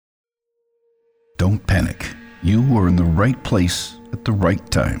Don't panic. You are in the right place at the right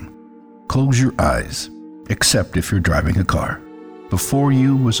time. Close your eyes, except if you're driving a car. Before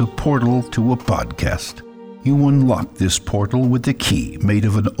you was a portal to a podcast. You unlock this portal with a key made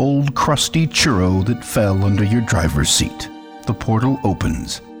of an old crusty churro that fell under your driver's seat. The portal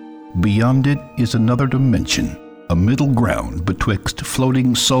opens. Beyond it is another dimension, a middle ground betwixt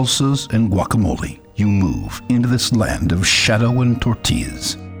floating salsas and guacamole. You move into this land of shadow and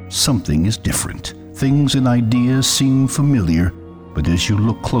tortillas. Something is different. Things and ideas seem familiar, but as you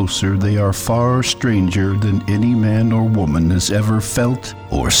look closer, they are far stranger than any man or woman has ever felt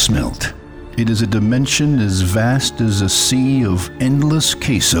or smelt. It is a dimension as vast as a sea of endless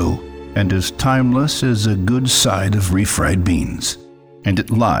queso and as timeless as a good side of refried beans. And it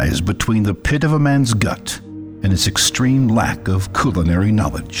lies between the pit of a man's gut and its extreme lack of culinary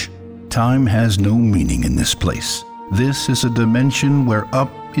knowledge. Time has no meaning in this place. This is a dimension where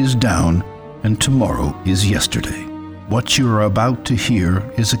up is down and tomorrow is yesterday. What you are about to hear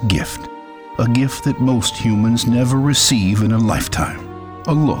is a gift that most humans never receive in a lifetime.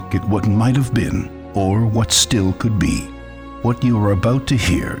 A look at what might have been or what still could be. What you are about to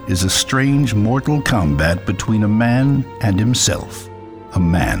hear is a strange mortal combat between a man and himself. A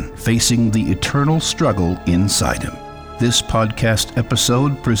man facing the eternal struggle inside him. This podcast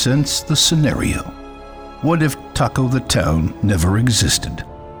episode presents the scenario. What if Taco the Town never existed?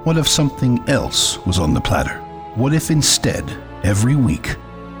 What if something else was on the platter? What if instead, every week,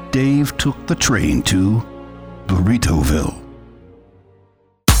 Dave took the train to Burritoville?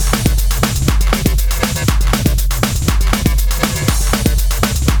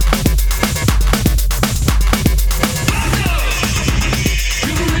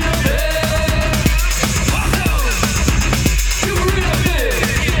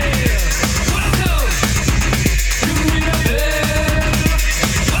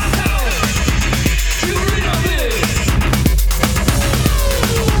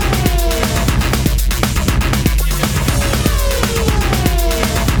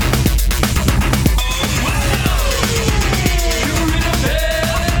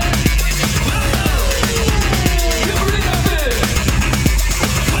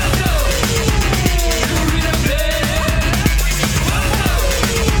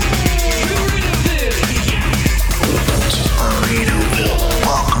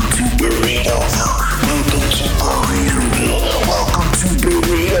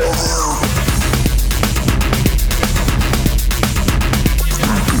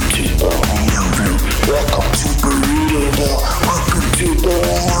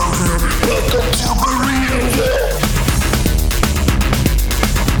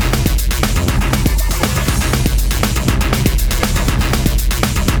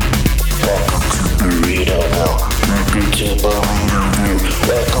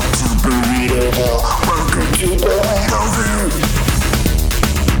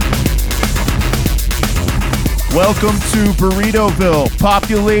 Welcome to Burritoville,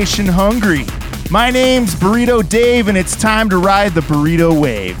 population hungry. My name's Burrito Dave, and it's time to ride the burrito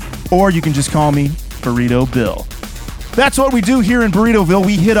wave. Or you can just call me Burrito Bill. That's what we do here in Burritoville.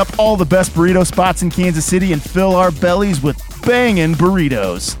 We hit up all the best burrito spots in Kansas City and fill our bellies with banging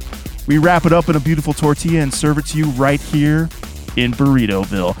burritos. We wrap it up in a beautiful tortilla and serve it to you right here in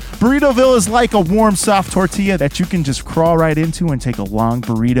Burritoville. Burritoville is like a warm, soft tortilla that you can just crawl right into and take a long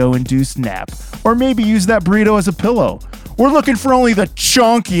burrito-induced nap. Or maybe use that burrito as a pillow. We're looking for only the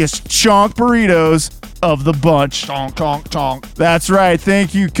chonkiest chonk burritos of the bunch. Chonk, chonk, chonk. That's right.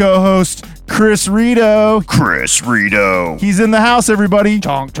 Thank you, co-host Chris Rito. Chris Rito. He's in the house, everybody.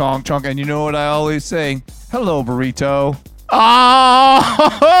 Chonk, chonk, chonk. And you know what I always say? Hello, burrito.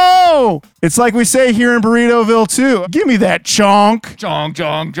 Oh! It's like we say here in Burritoville, too. Give me that chonk. Chonk,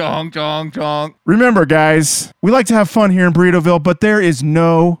 chonk, chonk, chonk, chonk. Remember, guys, we like to have fun here in Burritoville, but there is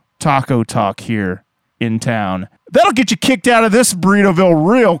no taco talk here in town. That'll get you kicked out of this Burritoville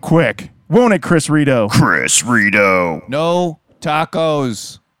real quick. Won't it, Chris Rito? Chris Rito. No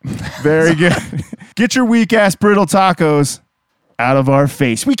tacos. Very good. Get your weak-ass brittle tacos out of our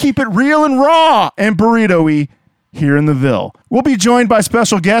face. We keep it real and raw and burrito-y here in the Ville. We'll be joined by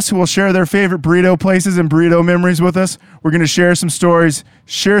special guests who will share their favorite burrito places and burrito memories with us. We're going to share some stories,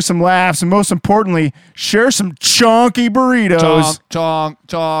 share some laughs, and most importantly, share some chonky burritos. Chonk, chonk,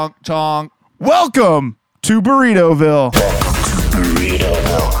 chonk, chonk. Welcome to Burritoville.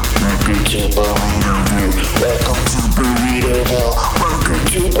 Burritoville. Welcome to Burritoville. Welcome to Burritoville. Welcome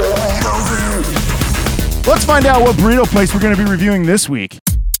to Burritoville. Let's find out what burrito place we're going to be reviewing this week.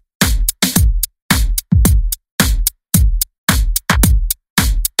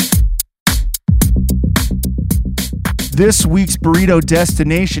 This week's burrito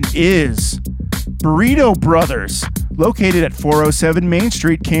destination is Burrito Brothers, located at 407 Main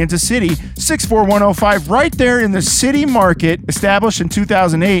Street, Kansas City, 64105, right there in the city market. Established in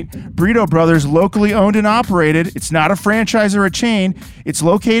 2008, Burrito Brothers, locally owned and operated. It's not a franchise or a chain. It's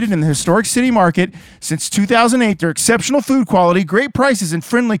located in the historic city market. Since 2008, their exceptional food quality, great prices, and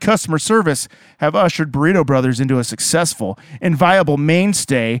friendly customer service have ushered Burrito Brothers into a successful and viable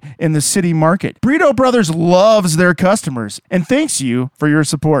mainstay in the city market. Burrito Brothers loves their customers and thanks you for your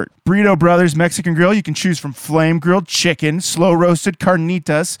support. Burrito Brothers Mexican Grill, you can choose from flame grilled chicken, slow roasted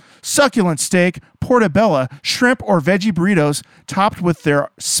carnitas, succulent steak, portobello, shrimp, or veggie burritos topped with their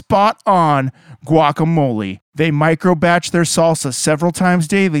spot on guacamole. They micro batch their salsa several times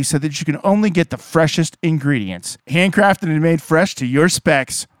daily so that you can only get the freshest ingredients. Handcrafted and made fresh to your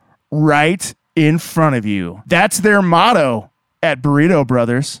specs right in front of you. That's their motto at Burrito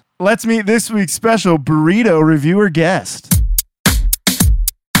Brothers. Let's meet this week's special burrito reviewer guest.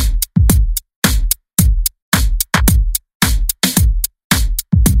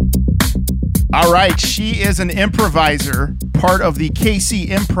 All right, she is an improviser, part of the KC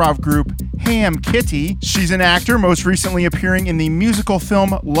Improv group Ham Kitty. She's an actor, most recently appearing in the musical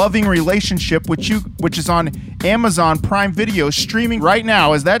film Loving Relationship, which is on Amazon Prime Video, streaming right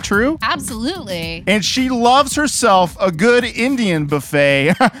now. Is that true? Absolutely. And she loves herself a good Indian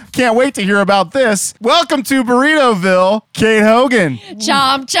buffet. Can't wait to hear about this. Welcome to Burritoville, Kate Hogan.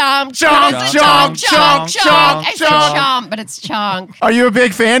 Chomp, chomp, Chomp, chomp, chomp, chomp, I said chomp. chomp, but it's chonk. Are you a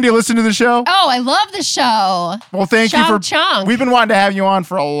big fan? Do you listen to the show? Oh, I love the show. Well, thank you for... Chonk. We've been wanting to have you on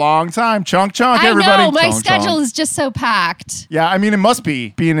for a long time. Chunk, chunk, everybody. I know, my Chonk, schedule chonk. is just so packed Yeah, I mean, it must be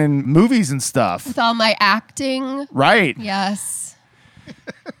being in movies and stuff. with all my acting. Right. Yes.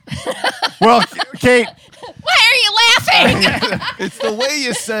 Well, Kate, Why are you laughing? It's the way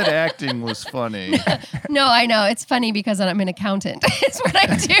you said acting was funny. No, I know. It's funny because I'm an accountant. It's what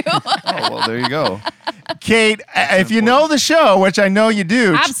I do. Oh, well, there you go. Kate, if you know the show, which I know you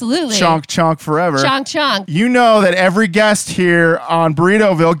do, Absolutely. Chunk, chunk forever. Chonk, chonk. You know that every guest here on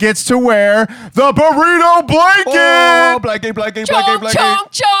Burritoville gets to wear the burrito blanket. Oh, blanket, blanket, blanket, Chonk, blanket.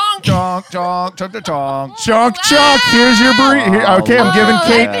 chonk, chonk. Chonk, chonk, chonk, chonk. Chunk, chunk. Here's your burrito. Okay, I'm giving Oh,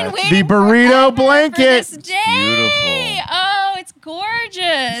 Kate I've been the waiting burrito forever blanket. For this day. Oh, it's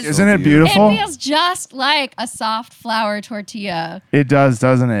gorgeous. Isn't it It beautiful? feels just like a soft flour tortilla. It does,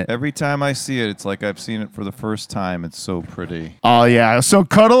 doesn't it? Every time I see it, it's like I've seen it for the first time. It's so pretty. Oh yeah. So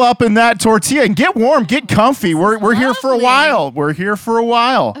cuddle up in that tortilla and get warm, get comfy. We're here for a lovely. while. We're here for a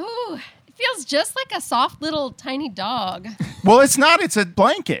while. Ooh, it feels just like a soft little tiny dog. Well, it's not. It's a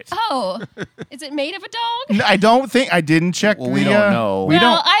blanket. Oh, is it made of a dog? I don't think I didn't check. Well, we don't know. We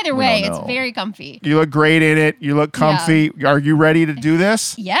well, don't. either way, don't it's know. very comfy. You look great in it. You look comfy. Are you ready to do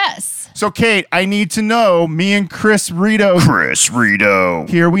this? Yes. So, Kate, I need to know. Me and Chris Rito.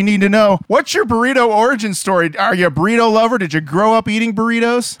 Here, we need to know, what's your burrito origin story? Are you a burrito lover? Did you grow up eating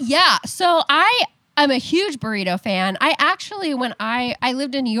burritos? Yeah. So I'm a huge burrito fan. I actually, when I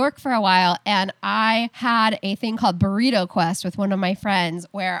lived in New York for a while, and I had a thing called Burrito Quest with one of my friends,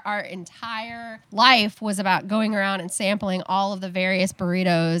 where our entire life was about going around and sampling all of the various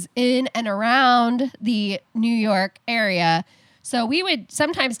burritos in and around the New York area. So we would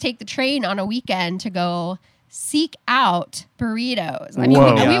sometimes take the train on a weekend to go seek out burritos. I mean,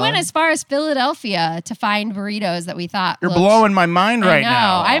 Whoa. we went as far as Philadelphia to find burritos that we thought You're looked- blowing my mind right I know.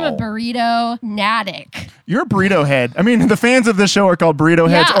 now. I'm a burrito fanatic. You're a burrito head. I mean, the fans of this show are called burrito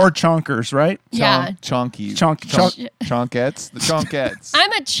heads Yeah. or chunkers, right? Yeah. Chonky. Chonkettes. Chonkettes. The chonkettes.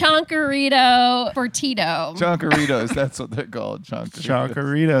 I'm a chonkerito for Tito. Chonkeritos. That's what they're called. Chonkeritos.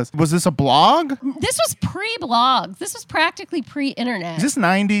 Chunkeritos. Was this a blog? This was pre-blogs. This was practically pre-internet. Is this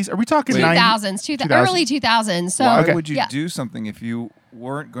 90s? Are we talking 90s? 2000s, 2000s. early 2000s. So Why Okay. would you yeah. do something if you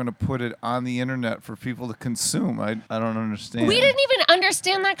weren't going to put it on the internet for people to consume? I don't understand. We didn't even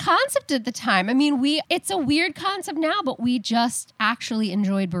understand that concept at the time. I mean, it's a weird concept now, but we just actually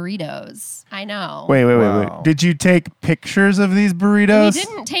enjoyed burritos. I know. Wait. Wow. Did you take pictures of these We burritos?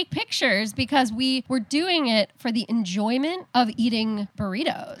 didn't take pictures because we were doing it for the enjoyment of eating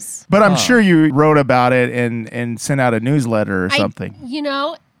burritos. But I'm sure you wrote about it and sent out a newsletter or something.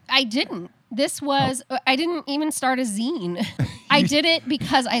 I didn't. This was, I didn't even start a zine. I did it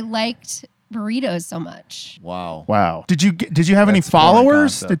because I liked burritos so much. Wow. Wow. Did you have any That's a foreign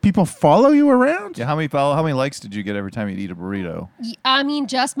followers? concept. Did people follow you around? Yeah, how many likes did you get every time you'd eat a burrito? I mean,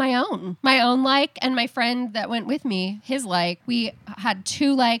 just my own like, and my friend that went with me, his like. We had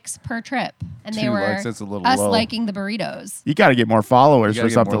 2 likes per trip, and they 2 were likes, that's a little us low. liking the burritos. You got to get more followers You or gotta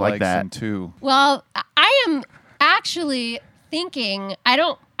get something more like likes that. than 2. Well, I am actually thinking,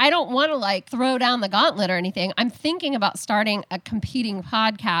 I I don't want to like throw down the gauntlet or anything. I'm thinking about starting a competing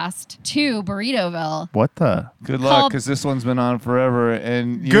podcast to Burritoville. What the? Good luck, Called- because this one's been on forever.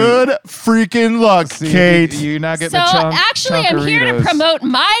 And Good freaking luck, Kate. You're not getting So the chunk. actually, I'm here to Chunkaritos. promote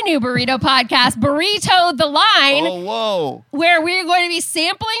my new burrito podcast, Burrito the Line, Oh, whoa. where we're going to be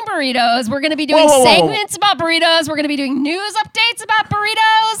sampling burritos. We're going to be doing Whoa, whoa, whoa. segments about burritos. We're going to be doing news updates about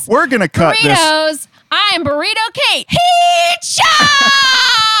burritos. We're going to cut this. Burritos. I am Burrito Kate. Heat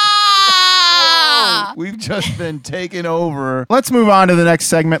We've just been taken over. Let's move on to the next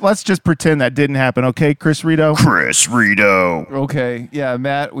segment. Let's just pretend that didn't happen, okay, Chris Rito? Chris Rito. Okay. Yeah,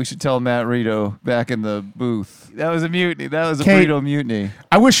 Matt, we should tell Matt Rito back in the booth. That was a mutiny. That was a Kate. burrito mutiny.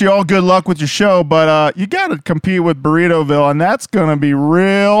 I wish you all good luck with your show, but you got to compete with Burritoville, and that's going to be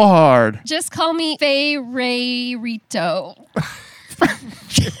real hard. Just call me Faye Ray Rito.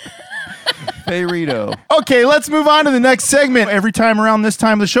 Hey, Rito. Okay, let's move on to the next segment. Every time around this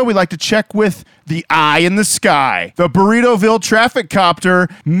time of the show, we like to check with the eye in the sky. The Burritoville traffic copter.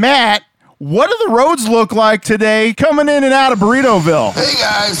 Matt, what do the roads look like today coming in and out of Burritoville? Hey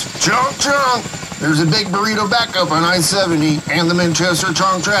guys, chunk chunk. There's a big burrito backup on I-70 and the Manchester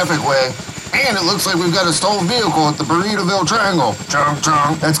Chunk Traffic Way. And it looks like we've got a stolen vehicle at the Burritoville Triangle. Chunk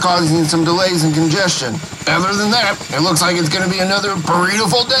chunk. That's causing some delays and congestion. Other than that, it looks like it's going to be another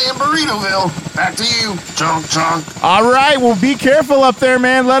burrito-ful day in Burritoville. Back to you, chunk chunk. All right, well, be careful up there,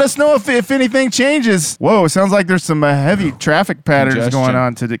 man. Let us know if anything changes. Whoa, it sounds like there's some heavy traffic patterns Congestion. going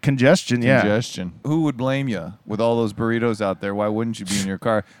on to the congestion. Yeah. Congestion. Who would blame you with all those burritos out there? Why wouldn't you be in your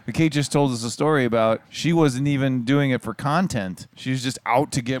car? But Kate just told us a story about she wasn't even doing it for content. She was just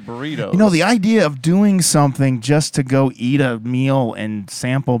out to get burritos. You know, the idea of doing something just to go eat a meal and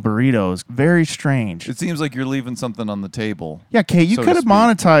sample burritos, very strange. It seems like you're leaving something on the table. Yeah, Kate, you so to could have speak.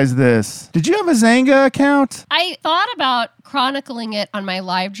 monetized this. Did you have a Zanga account? I thought about chronicling it on my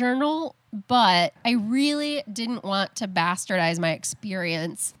live journal, but I really didn't want to bastardize my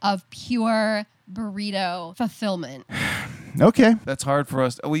experience of pure burrito fulfillment. Okay. That's hard for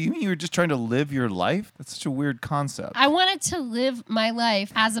us. Oh, you mean you were just trying to live your life? That's such a weird concept. I wanted to live my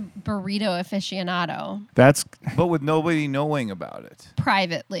life as a burrito aficionado That's But with nobody knowing about it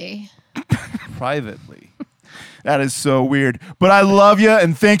privately. privately. that is so weird. But I love you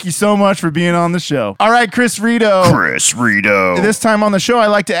and thank you so much for being on the show. All right, Chris Rito. Chris Rito. This time on the show, I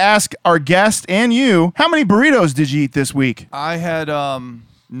like to ask our guest and you, how many burritos did you eat this week? I had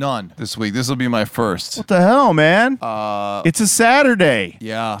none this week. This will be my first. What the hell, man? It's a Saturday.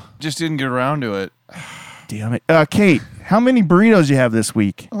 Yeah, just didn't get around to it. Damn it. Kate, how many burritos you have this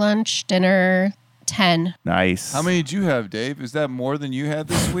week? Lunch, dinner, 10. Nice. How many did you have, Dave? Is that more than you had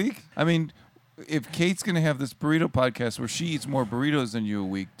this week? I mean, if Kate's going to have this burrito podcast where she eats more burritos than you a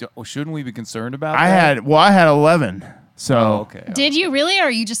week, shouldn't we be concerned about I that? had 11. So Oh, okay. Did you really, or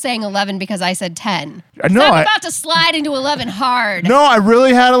are you just saying 11 because I said 10? No, I'm I- about to slide into 11 hard. No, I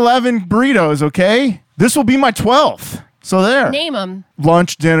really had 11 burritos, okay? This will be my 12th. So there. Name them.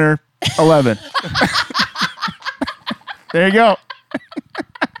 Lunch, dinner, 11. There you go.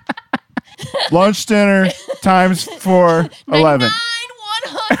 Lunch, dinner, times 4, 11.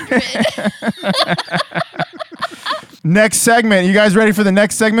 100. Next segment. You guys ready for the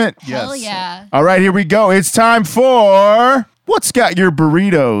next segment? Hell yeah. All right, here we go. It's time for What's Got Your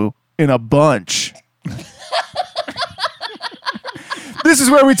Burrito in a Bunch? This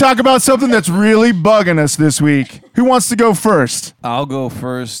is where we talk about something that's really bugging us this week. Who wants to go first? I'll go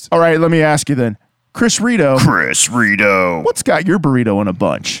first. All right, let me ask you then. Chris Rito, Chris Rito. what's got your burrito in a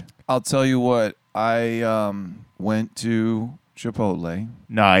bunch? I'll tell you what. I went to Chipotle,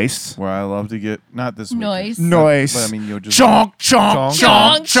 Nice. where I love to get, not this week. Nice. Nice. But I mean, you'll just Chonk, chonk,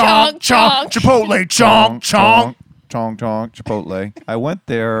 chonk, chonk, chonk. Chipotle, chonk, chonk. Chonk, chonk, Chipotle. I went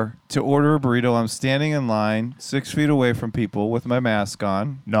there to order a burrito. I'm standing in line 6 feet away from people with my mask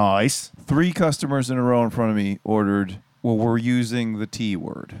on. Nice. 3 customers in a row in front of me ordered, well, we're using the T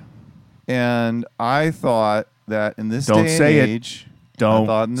word. And I thought that in this Don't day say it. and age, Don't I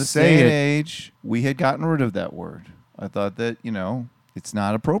thought in this say day and it. age, we had gotten rid of that word. I thought that, it's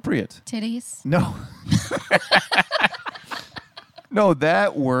not appropriate. Titties. No. No,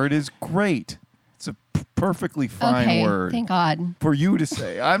 that word is great. It's a perfectly fine Okay, word thank God. for you to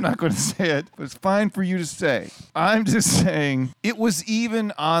say. I'm not going to say it, but it's fine for you to say. I'm just saying it was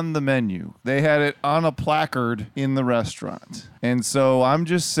even on the menu. They had it on a placard in the restaurant. And so I'm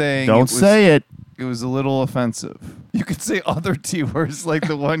just saying Don't say it. It was a little offensive. You could say other T words like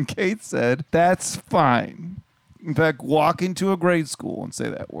the one Kate said. That's fine. In fact, walk into a grade school and say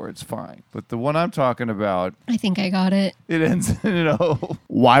that word. It's fine. But the one I'm talking about, I think I got it. it ends in an O.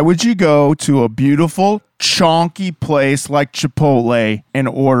 Why would you go to a beautiful chonky place like Chipotle and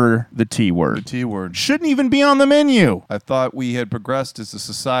order the T word. T word. Shouldn't even be on the menu. I thought we had progressed as a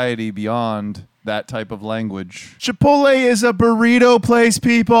society beyond that type of language. Chipotle is a burrito place,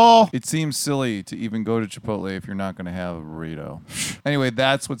 people. It seems silly to even go to Chipotle if you're not going to have a burrito. Anyway,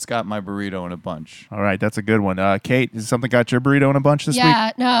 that's what's got my burrito in a bunch. All right, that's a good one. Kate, has something got your burrito in a bunch this week?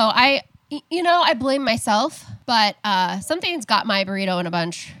 Yeah, no, I blame myself, but something's got my burrito in a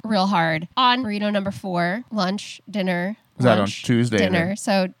bunch real hard. On burrito number 4, lunch, dinner. Was that on lunch, Tuesday, Dinner. then?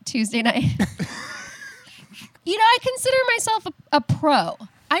 So Tuesday night. I consider myself a pro.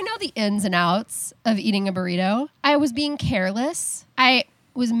 I know the ins and outs of eating a burrito. I was being careless. I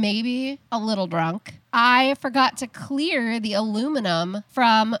was maybe a little drunk. I forgot to clear the aluminum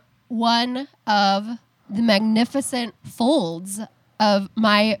from one of the magnificent folds of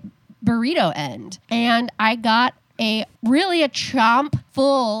my burrito end. And I got a chomp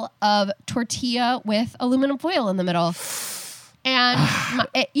full of tortilla with aluminum foil in the middle. And,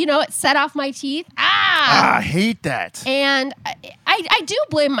 it set off my teeth. I hate that. And I do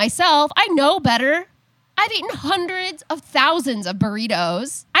blame myself. I know better. I've eaten hundreds of thousands of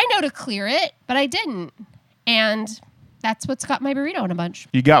burritos. I know to clear it, but I didn't. And that's what's got my burrito in a bunch.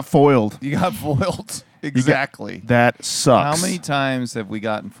 You got foiled. You got foiled. Exactly. That sucks. How many times have we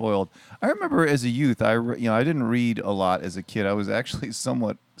gotten foiled? I remember as a youth, I didn't read a lot as a kid. I was actually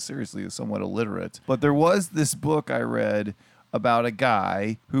somewhat illiterate. But there was this book I read about a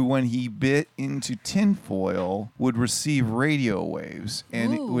guy who, when he bit into tinfoil, would receive radio waves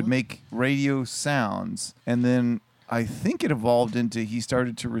and it would make radio sounds. And then I think it evolved into he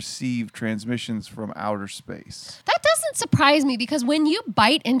started to receive transmissions from outer space. That doesn't surprise me because when you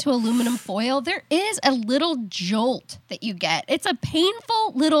bite into aluminum foil, there is a little jolt that you get. It's a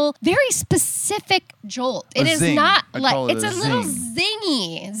painful little, very specific jolt. It is zing. not I like, call it it's a a little zing.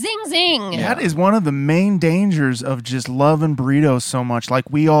 zingy. Zing, zing. Yeah. That is one of the main dangers of just loving burritos so much, like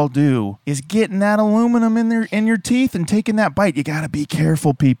we all do, is getting that aluminum in your teeth and taking that bite. You got to be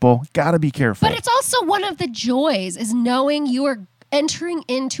careful, people. Got to be careful. But it's also one of the joys is knowing you are entering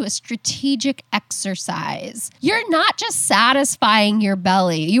into a strategic exercise. You're not just satisfying your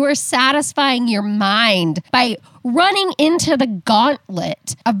belly. You are satisfying your mind by running into the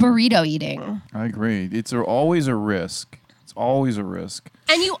gauntlet of burrito eating. I agree. It's always a risk. It's always a risk.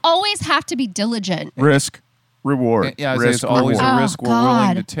 And you always have to be diligent. Risk, reward. Yeah, I say risk, it's always reward. a risk Oh, we're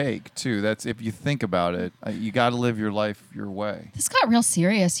willing God. to take, too. That's if you think about it. You got to live your life your way. This got real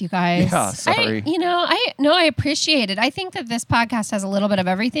serious, you guys. Yeah, sorry. I appreciate it. I think that this podcast has a little bit of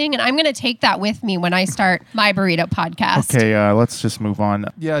everything, and I'm going to take that with me when I start my burrito podcast. Okay, let's just move on.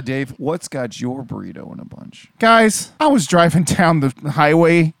 Yeah, Dave, what's got your burrito in a bunch? Guys, I was driving down the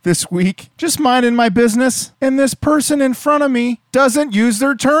highway this week, just minding my business, and this person in front of me doesn't use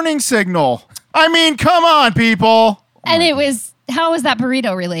their turning signal. I mean, come on, people. And how was that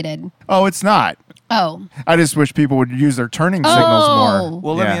burrito related? Oh, it's not. Oh. I just wish people would use their turning signals more.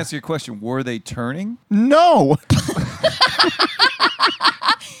 Well, let me Yeah. ask you a question. Were they turning? No.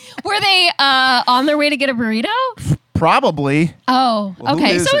 Were they on their way to get a burrito? Probably. Oh, Well, who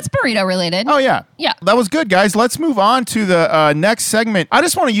okay. is So it? it's burrito related. Oh, yeah. Yeah. That was good, guys. Let's move on to the next segment. I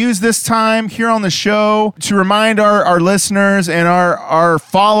just want to use this time here on the show to remind our listeners and our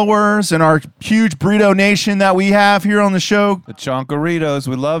followers and our huge burrito nation that we have here on the show. The Chonkeritos,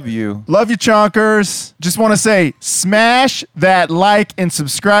 we love you. Love you, Chonkers. Just want to say, smash that like and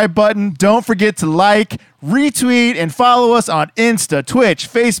subscribe button. Don't forget to like, retweet, and follow us on Insta, Twitch,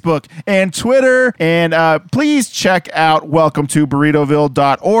 Facebook, and Twitter. And please check out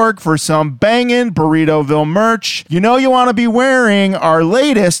welcometoburritoville.org for some banging Burritoville merch. You know you want to be wearing our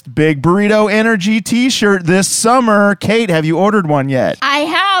latest Big Burrito Energy t-shirt this summer. Kate, have you ordered one yet? I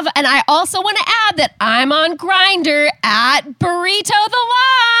have, and I also want to add that I'm on Grindr at Burrito the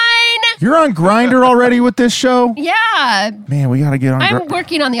Line. You're on Grindr already with this show? Yeah, Man, we got to get on I'm Grindr.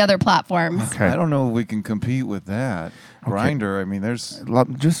 working on the other platforms. Okay. I don't know if we can compete with that. Grinder, I mean, there's...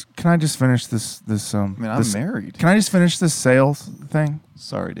 Can I just finish this I mean, I'm married. Can I just finish this sales thing?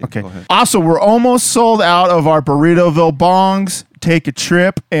 Sorry, Dave. Okay. Go ahead. Also, we're almost sold out of our Burritoville bongs. Take a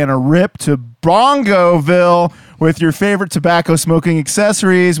trip and a rip to Bongoville with your favorite tobacco smoking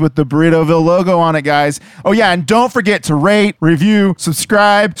accessories with the Burritoville logo on it, guys. Oh, yeah, and don't forget to rate, review,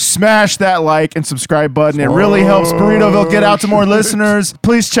 subscribe, smash that like and subscribe button. It really helps Burritoville get out to more listeners.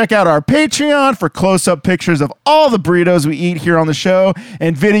 Please check out our Patreon for close-up pictures of all the burritos we eat here on the show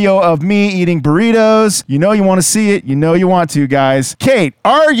and video of me eating burritos. You know you want to see it. You know you want to, guys. Kate,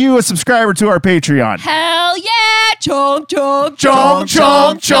 are you a subscriber to our Patreon? Hell yeah! Chonk, chonk, Chonk,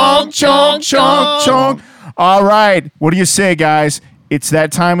 chonk, chonk, chonk, chonk, chonk. All right. What do you say, guys? It's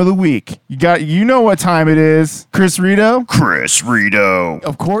that time of the week. You know what time it is. Chris Rito? Chris Rito.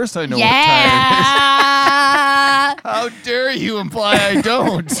 Of course I know what time it is. Yeah. How dare you imply I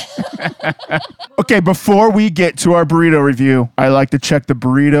don't? Okay, before we get to our burrito review, I like to check the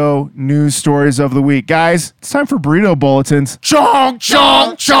burrito news stories of the week. Guys, it's time for burrito bulletins. Chonk,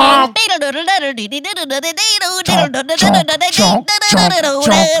 chonk, chonk.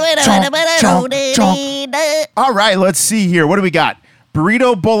 All right, let's see here. What do we got?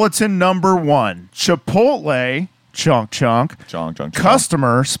 Burrito bulletin number 1. Chipotle, chonk.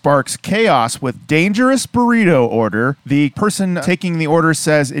 Customer sparks chaos with dangerous burrito order. The person taking the order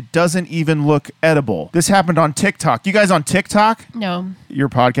says it doesn't even look edible. This happened on TikTok. You guys on TikTok? No. Your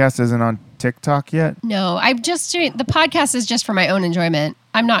podcast isn't on TikTok yet? No, I'm just doing the podcast is just for my own enjoyment.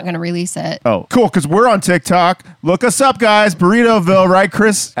 I'm not going to release it. Oh, cool, because we're on TikTok. Look us up, guys. Burritoville, right,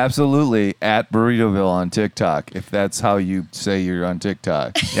 Chris? Absolutely. At Burritoville on TikTok, if that's how you say you're on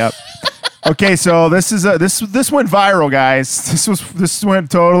TikTok. Yep. Okay, so this went viral, guys. This went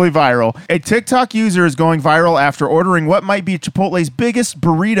totally viral. A TikTok user is going viral after ordering what might be Chipotle's biggest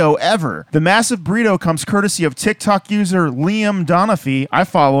burrito ever. The massive burrito comes courtesy of TikTok user Liam Donafy. I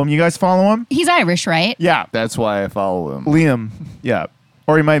follow him. You guys follow him? He's Irish, right? Yeah, That's why I follow him. Liam. Yeah.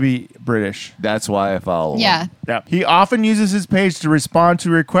 Or he might be British. That's why I follow him. Yeah. Yeah. He often uses his page to respond to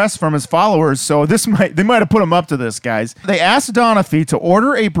requests from his followers, so they might have put him up to this, guys. They asked Donafy to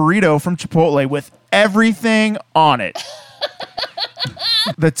order a burrito from Chipotle with everything on it.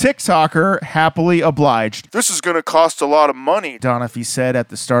 The TikToker happily obliged. This is going to cost a lot of money, Donafy said at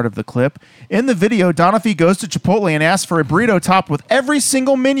the start of the clip. In the video, Donafy goes to Chipotle and asks for a burrito topped with every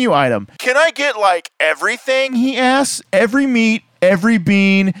single menu item. Can I get, like, everything, he asks? Every meat, every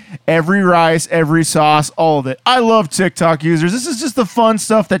bean, every rice, every sauce, all of it. I love TikTok users. This is just the fun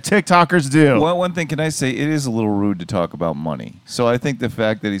stuff that TikTokers do. Well, one thing can I say, it is a little rude to talk about money. So I think the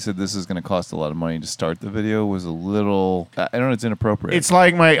fact that he said this is going to cost a lot of money to start the video was a little, I don't know, it's inappropriate. It's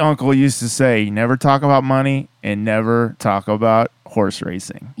like my uncle used to say, never talk about money and never talk about horse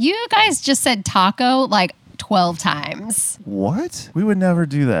racing. You guys just said taco like 12 times. What? We would never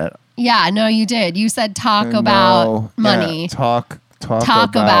do that. Yeah, no, you did. You said talk No. about money. Yeah, talk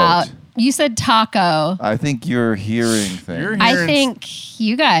Talk about. You said taco. I think you're hearing things. You're I hearing- think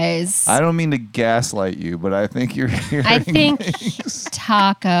you guys. I don't mean to gaslight you, but I think you're hearing I think things.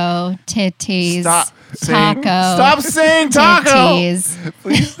 taco, titties. Stop saying, Taco. stop saying taco. Titties.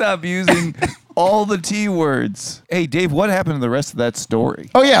 Please stop using all the T words. Hey, Dave, what happened to the rest of that story?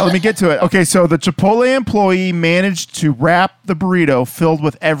 Oh, yeah, let me get to it. Okay, so the Chipotle employee managed to wrap the burrito filled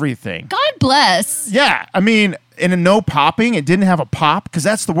with everything. God bless. Yeah, I mean, in a no popping, it didn't have a pop, because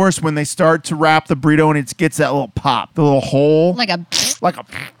that's the worst when they start to wrap the burrito and it gets that little pop, the little hole. Like a. Like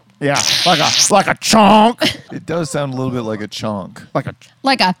a chunk. It does sound a little bit like a chunk. like a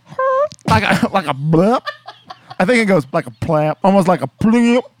blip. I think it goes like a plap, almost like a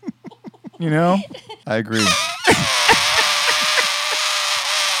plip. You know? I agree.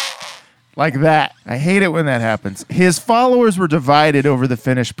 Like that. I hate it when that happens. His followers were divided over the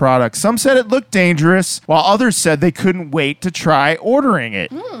finished product. Some said it looked dangerous, while others said they couldn't wait to try ordering it.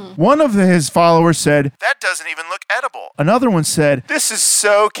 One of his followers said, "That doesn't even look edible." Another one said, "This is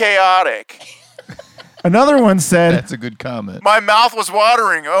so chaotic." Another one said, That's a good comment. "My mouth was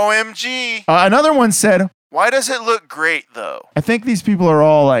watering, OMG." Another one said, "Why does it look great, though?" I think these people are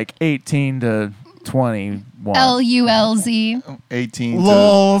all like 18 to 21. LULZ. 18 to...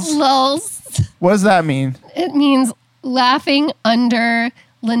 Lols. Lulz. What does that mean? It means laughing under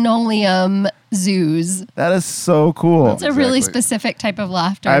linoleum zoos. That is so cool. It's a really Exactly. specific type of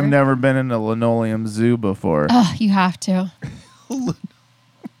laughter. I've never been in a linoleum zoo before. Oh, you have to.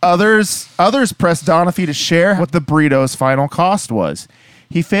 Others pressed Donafy to share what the burrito's final cost was.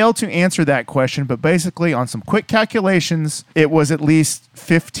 He failed to answer that question, but basically on some quick calculations, it was at least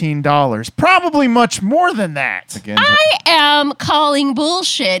 $15. Probably much more than that. Again, I am calling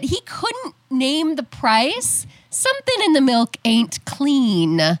bullshit. He couldn't name the price. Something in the milk ain't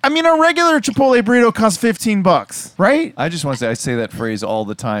clean. I mean, a regular Chipotle burrito costs $15, right? I just want to say, I say that phrase all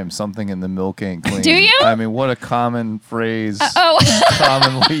the time. Something in the milk ain't clean. Do you? I mean, what a common phrase. Oh,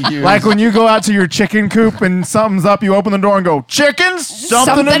 Commonly used. Like when you go out to your chicken coop and something's up, you open the door and go, "Chickens?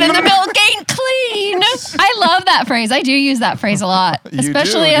 something in the milk ain't clean. I love that phrase. I do use that phrase a lot, You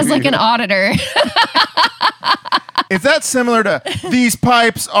especially do, as do like you? an auditor. Is that similar to "These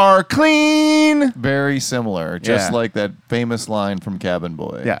pipes are clean"? Very similar. Just Yeah. like that famous line from Cabin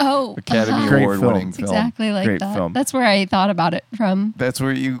Boy. Yeah. Oh, Academy Great Award film. winning It's film. exactly like Great that. film. That's where I thought about it from. That's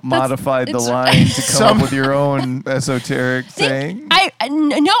where you modified the it's- line to come Some- up with your own esoteric saying. I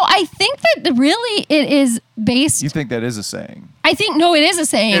think that really it is based. You think that is a saying? I think, no, it is a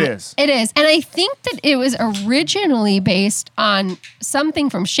saying. It is. It is. And I think that it was originally based on something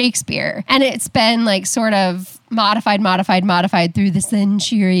from Shakespeare. And it's been like sort of modified through the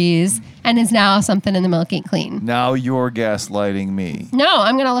centuries and is now something in the Milk Ain't Clean. Now you're gaslighting me. No,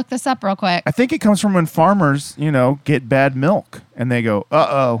 I'm going to look this up real quick. I think it comes from when farmers, get bad milk and they go,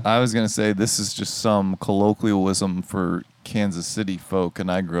 uh-oh. I was going to say this is just some colloquialism for Kansas City folk,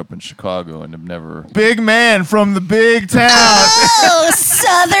 and I grew up in Chicago and have never... Big man from the big town. Oh,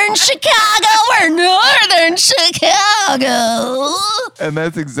 Southern Chicago or Northern Chicago? And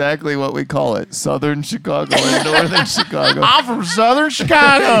that's exactly what we call it. Southern Chicago and Northern Chicago. I'm from Southern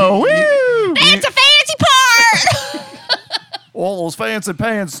Chicago. Woo! That's a fancy part. All those fancy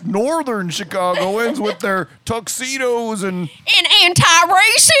pants Northern Chicagoans with their tuxedos and... And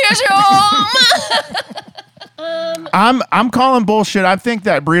anti-racism. I'm calling bullshit. I think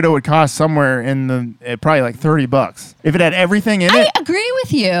that burrito would cost somewhere in the probably like $30 if it had everything in I it. agree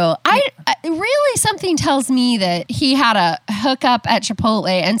with you. I really, something tells me that he had a hookup at Chipotle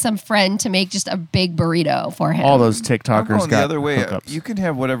and some friend to make just a big burrito for him. All those I'm TikTokers going got the other way. hookups. You can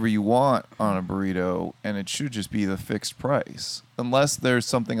have whatever you want on a burrito, and it should just be the fixed price, unless there's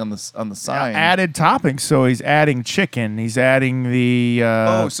something on the sign. Added toppings, so he's adding chicken. He's adding the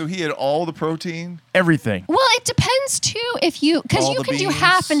So he had all the protein. everything. Well, it depends too if you, because All you the can do beans.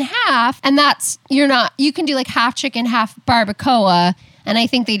 half and half, and you can do like half chicken, half barbacoa, and I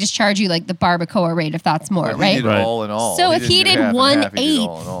think they just charge you like the barbacoa rate if that's more, But he right? did Right. all in all. So if he didn't do did half and half, he did 1/8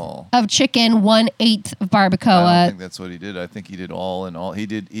 all in all. Of chicken, 1/8 of I don't barbacoa, think that's what he did. I think he did all in all. He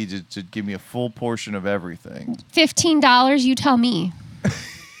just give me a full portion of everything. $15. You tell me.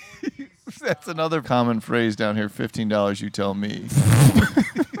 That's another common phrase down here. $15, you tell me.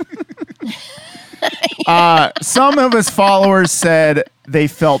 Some of his followers said they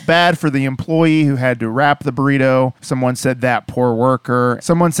felt bad for the employee who had to wrap the burrito. Someone said that poor worker.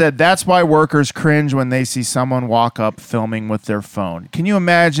 Someone said that's why workers cringe when they see someone walk up filming with their phone. Can you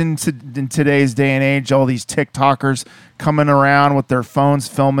imagine in today's day and age, all these TikTokers coming around with their phones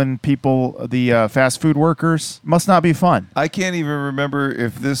filming people, the fast food workers? Must not be fun. I can't even remember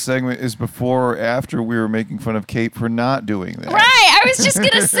if this segment is before or after we were making fun of Kate for not doing that. Right. I was just going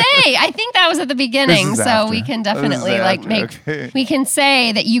to say, I think that was at the beginning. This is So after. we can This definitely is like after, make, okay. we can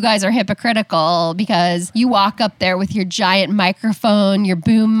say that you guys are hypocritical because you walk up there with your giant microphone, your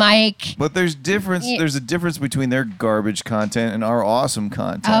boom mic. But there's difference. Yeah. There's a difference between their garbage content and our awesome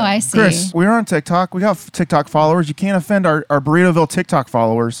content. Oh, I see. Chris, we're on TikTok. We got TikTok followers. You can't offend our Burritoville TikTok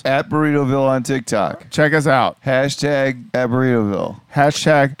followers. At Burritoville on TikTok. Check us out. Hashtag at Burritoville.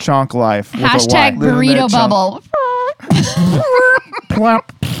 Hashtag chonk life. with a Hashtag Y. Live in burrito that chunk. bubble.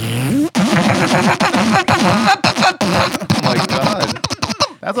 Plop. Oh my God.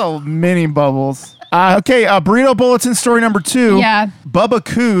 That's a mini bubbles. Okay, burrito bulletin story number 2. Yeah. Bubba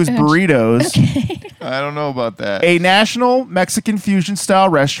Coo's Burritos. I don't know about that. A national Mexican fusion style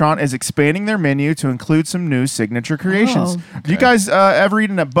restaurant is expanding their menu to include some new signature creations. Oh. You guys ever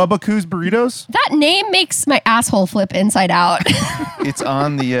eaten at Bubba Coo's Burritos? That name makes my asshole flip inside out. It's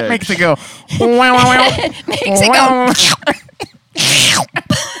on the edge. Makes it go. Wow, wow, wow. Makes it go.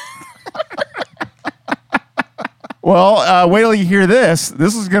 Well, wait till you hear this.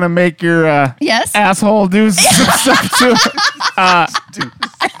 This is going to make your Yes. asshole do some stuff to it.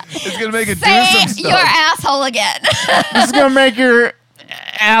 It's gonna make it do Say some stuff. your asshole again. This is going to make your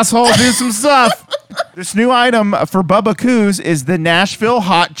asshole do some stuff. This new item for Bubba Coo's is the Nashville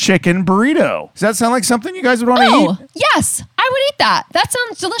Hot Chicken Burrito. Does that sound like something you guys would want to Oh, eat? yes. I would eat that. That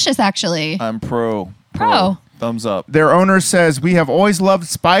sounds delicious, actually. I'm pro. Pro. Thumbs up. Their owner says, "We have always loved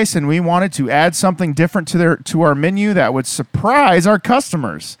spice and we wanted to add something different to our menu that would surprise our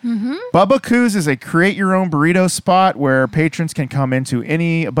customers." Bubba Coo's is a create-your-own burrito spot where patrons can come into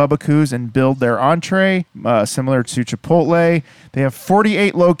any Bubba Coo's and build their entree, similar to Chipotle. They have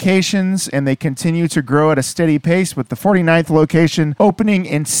 48 locations and they continue to grow at a steady pace, with the 49th location opening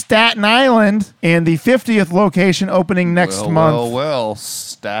in Staten Island and the 50th location opening next month. Well,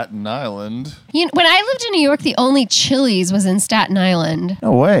 Staten Island. When I lived in New York, the only Chili's was in Staten Island.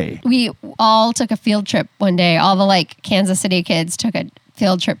 No way. We all took a field trip one day. All the Kansas City kids took a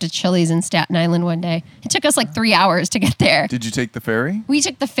field trip to Chili's in Staten Island one day. It took us 3 hours to get there. Did you take the ferry? We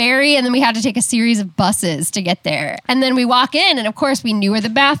took the ferry and then we had to take a series of buses to get there. And then we walk in and of course we knew where the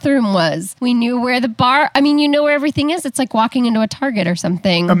bathroom was. We knew where the bar, you know where everything is. It's like walking into a Target or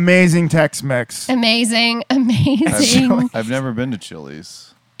something. Amazing Tex-Mex. Amazing. I've never been to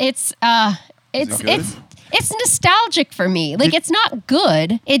Chili's. It's it good? it's nostalgic for me. It's not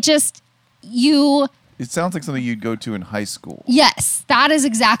good. It just It sounds like something you'd go to in high school. Yes, that is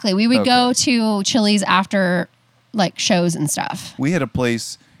exactly. We would Okay. go to Chili's after like shows and stuff. We had a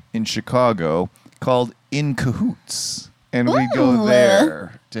place in Chicago called In Cahoots, and we go Ooh.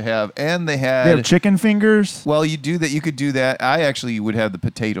 there to have, and they They have had. chicken fingers. Well, you do that. You could do that. I actually would have the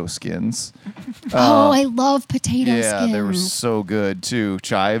potato skins. I love potato Yeah, skins. they were so good too.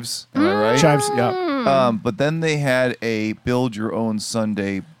 Chives, am I right? Chives, yeah. But then they had a build your own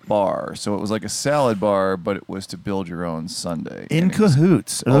Sunday bar. So it was like a salad bar, but it was to build your own Sunday. In And it was-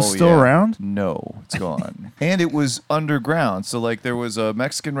 Cahoots. Are those Oh, still yeah. around? No, it's gone. And it was underground. So like there was a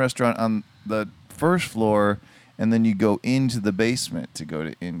Mexican restaurant on the first floor, and then you go into the basement to go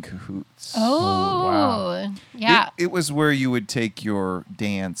to In Cahoots. Oh, yeah. It was where you would take your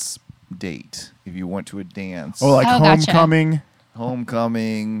dance date if you went to a dance. Oh, like Oh, gotcha. homecoming.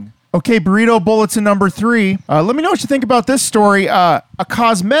 Homecoming. Okay, burrito bulletin number 3. Let me know what you think about this story. A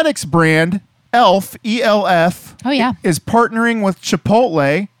cosmetics brand, Elf, E-L-F, Oh, yeah. is partnering with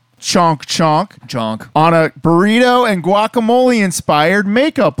Chipotle, Chonk, Jonk. on a burrito and guacamole-inspired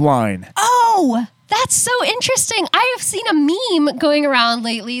makeup line. Oh, that's so interesting. I have seen a meme going around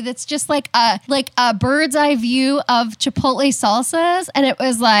lately that's just like a bird's eye view of Chipotle salsas, and it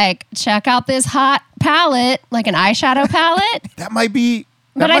was like, check out this hot palette, like an eyeshadow palette. That might be...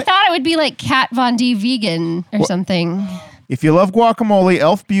 But I thought it would be like Kat Von D vegan or something. If you love guacamole,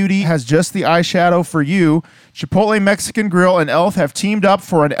 Elf Beauty has just the eyeshadow for you. Chipotle Mexican Grill and Elf have teamed up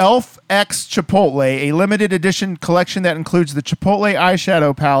for an Elf X Chipotle, a limited edition collection that includes the Chipotle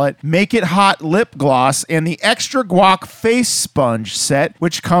eyeshadow palette, Make It Hot lip gloss, and the Extra Guac face sponge set,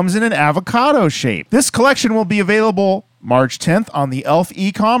 which comes in an avocado shape. This collection will be available March 10th on the Elf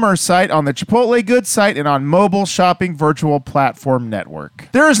e-commerce site, on the Chipotle Goods site, and on mobile shopping virtual platform network.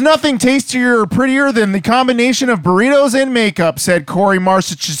 There is nothing tastier or prettier than the combination of burritos and makeup, said Corey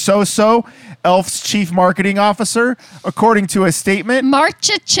Marcichisoso, Elf's chief marketing officer, according to a statement.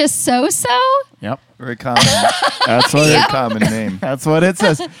 Marcha Chisoso? Yep. Very common. That's what Very common name. That's what it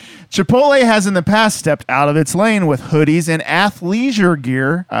says. Chipotle has in the past stepped out of its lane with hoodies and athleisure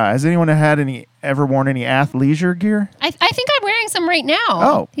gear. Has anyone ever worn any athleisure gear? I think I'm wearing some right now.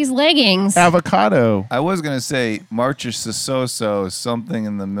 Oh. These leggings. Avocado. I was gonna say Marcha Soso, something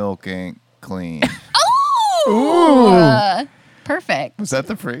in the milk ain't clean. Oh! Perfect. Was that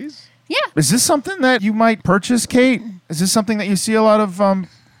the phrase? Yeah. Is this something that you might purchase, Kate? Is this something that you see a lot of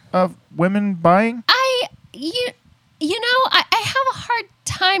women buying? You know, I have a hard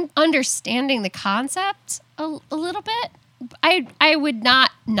time understanding the concept a little bit. I would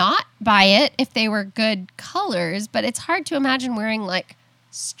not buy it if they were good colors, but it's hard to imagine wearing like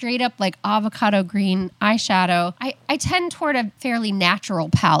straight up like avocado green eyeshadow. I tend toward a fairly natural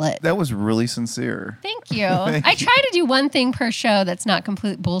palette. That was really sincere. Thank you. I try to do one thing per show that's not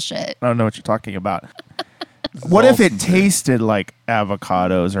complete bullshit. I don't know what you're talking about. What if it sincere. tasted like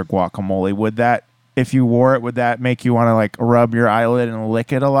avocados or guacamole? Would that, if you wore it, would that make you want to like rub your eyelid and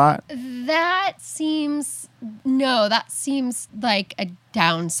lick it a lot? That seems like a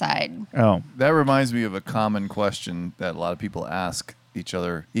downside. Oh, That reminds me of a common question that a lot of people ask each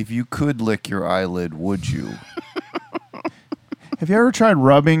other. If you could lick your eyelid, would you? have you ever tried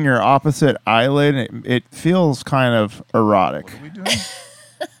rubbing your opposite eyelid? It feels kind of erotic. What are we doing?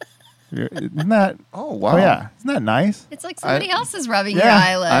 Isn't that? Oh, wow. Oh yeah, isn't that nice? It's like somebody else is rubbing Yeah, your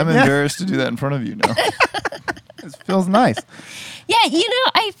eyelid. I'm embarrassed to do that in front of you now. It feels nice. Yeah, you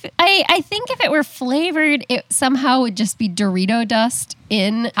know, I think if it were flavored, it somehow would just be Dorito dust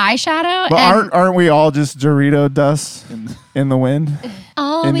in eyeshadow. But and aren't we all just Dorito dust in the wind?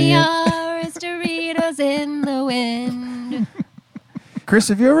 all in we the end- are is Doritos in the wind. Chris,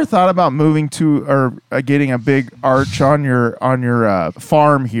 have you ever thought about moving to or getting a big arch on your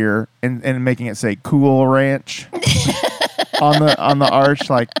farm here and making it say Cool Ranch on the arch?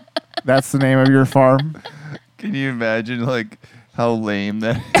 Like that's the name of your farm. Can you imagine like how lame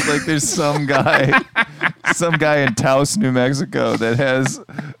that is? Like there's some guy in Taos, New Mexico that has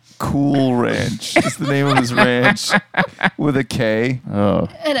Cool Ranch. It's the name of his ranch with a K. Oh,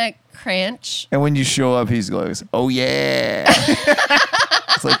 And a crunch. And when you show up, he goes, "Oh yeah!"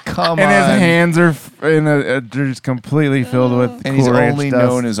 It's like, come and on. his hands are they're just completely filled with And Cool he's Ranch only dust.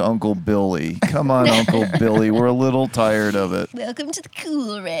 known as Uncle Billy. Come on, Uncle Billy. We're a little tired of it. Welcome to the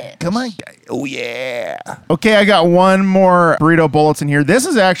Cool Ranch. Come on, guy. Oh yeah. Okay, I got one more burrito bulletin here. This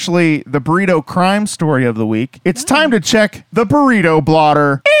is actually the burrito crime story of the week. It's time to check the burrito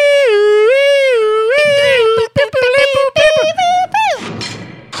blotter.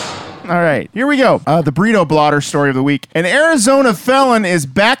 All right, here we go. The burrito blotter story of the week. An Arizona felon is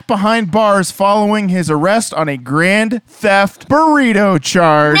back behind bars following his arrest on a grand theft burrito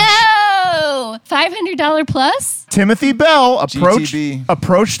charge. No! Whoa, $500 plus? Timothy Bell GTB.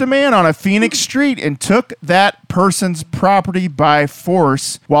 approached a man on a Phoenix street and took that person's property by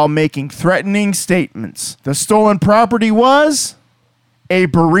force while making threatening statements. The stolen property was a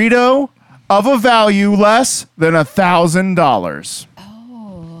burrito of a value less than $1,000.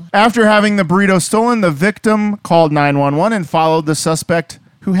 After having the burrito stolen, the victim called 911 and followed the suspect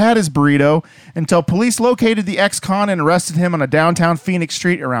who had his burrito until police located the ex-con and arrested him on a downtown Phoenix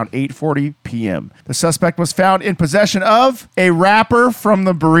street around 8:40 p.m. The suspect was found in possession of a wrapper from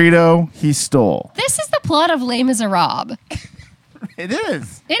the burrito he stole. This is the plot of Les Miserables. It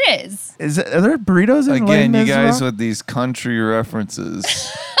is. It is. Are there burritos in Les Again, you guys Miserables? with these country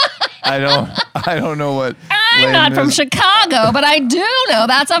references. I don't know what. I'm not from Mis- Chicago, but I do know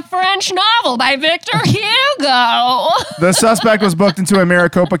that's a French novel by Victor Hugo. The suspect was booked into a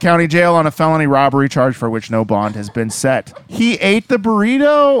Maricopa County jail on a felony robbery charge for which no bond has been set. He ate the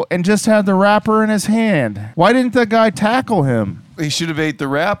burrito and just had the wrapper in his hand. Why didn't the guy tackle him? He should have ate the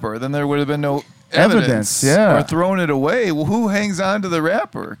wrapper. Then there would have been no Evidence, yeah. Or thrown it away. Well, who hangs on to the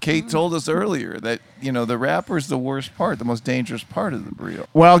wrapper? Kate told us earlier that, the wrapper is the worst part, the most dangerous part of the burrito.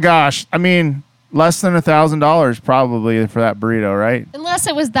 Well, gosh, I mean, less than $1,000 probably for that burrito, right? Unless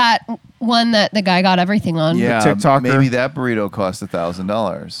it was that one that the guy got everything on. Yeah, TikToker. maybe that burrito cost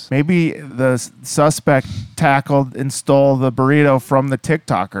 $1,000. Maybe the suspect tackled and stole the burrito from the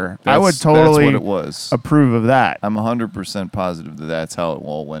TikToker. I would totally That's what it was. approve of that. I'm 100% positive that that's how it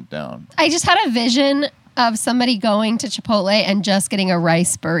all went down. I just had a vision of somebody going to Chipotle and just getting a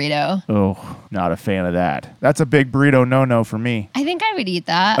rice burrito. Oh, not a fan of that. That's a big burrito no-no for me. I think I would eat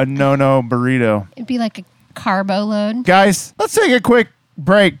that. A no-no burrito. It'd be like a carbo load. Guys, let's take a quick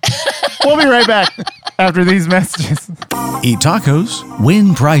break. We'll be right back after these messages. Eat tacos,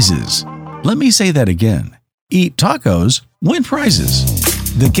 win prizes. Let me say that again. Eat tacos, win prizes.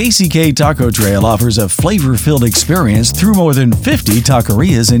 The KCK Taco Trail offers a flavor-filled experience through more than 50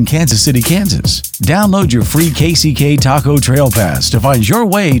 taquerias in Kansas City, Kansas. Download your free KCK Taco Trail Pass to find your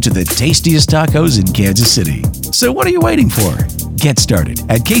way to the tastiest tacos in Kansas City. So what are you waiting for? Get started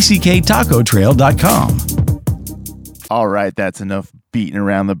at kcktacotrail.com. All right, that's enough beating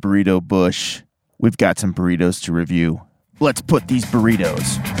around the burrito bush. We've got some burritos to review. Let's put these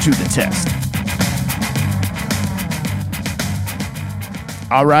burritos to the test.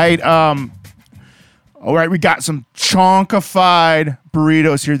 All right, we got some chonkified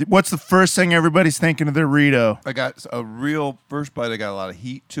burritos here. What's the first thing everybody's thinking of their burrito? I got a real first bite. I got a lot of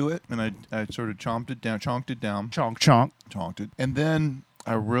heat to it, and I sort of chonked it down. Chonk, chonk. And then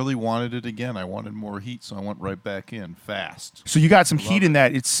I really wanted it again. I wanted more heat, so I went right back in fast. So you got some heat in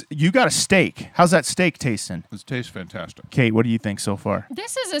that. You got a steak. How's that steak tasting? It tastes fantastic. Kate, what do you think so far?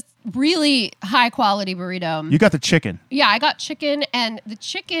 This is a really high quality burrito. You got the chicken. Yeah, I got chicken, and the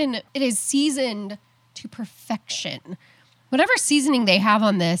chicken, it is seasoned to perfection. Whatever seasoning they have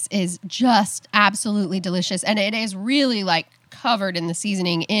on this is just absolutely delicious, and it is really like covered in the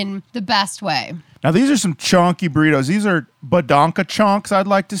seasoning in the best way. Now, these are some chunky burritos. These are badonka chunks, I'd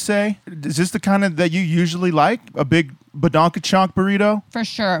like to say. Is this the kind of that you usually like? A big badonka chunk burrito? For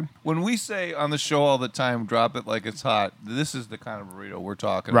sure. When we say on the show all the time, drop it like it's hot, this is the kind of burrito we're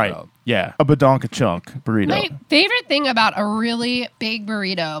talking Right. about. Yeah. A badonka chunk burrito. My favorite thing about a really big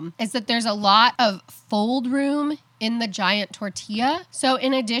burrito is that there's a lot of fold room in the giant tortilla. So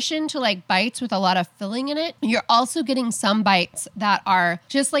in addition to like bites with a lot of filling in it, you're also getting some bites that are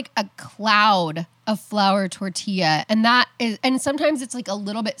just like a cloud of flour tortilla. And sometimes it's like a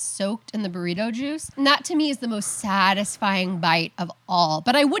little bit soaked in the burrito juice. And that to me is the most satisfying bite of all.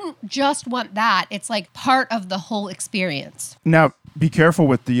 But I wouldn't just want that. It's like part of the whole experience. Now, be careful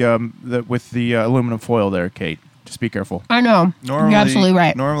with the aluminum foil there, Kate. Just be careful. I know. Normally, You're absolutely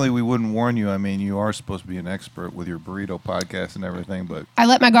right. Normally, we wouldn't warn you. I mean, you are supposed to be an expert with your burrito podcast and everything, but I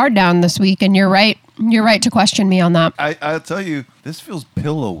let my guard down this week, and you're right. You're right to question me on that. I'll tell you, this feels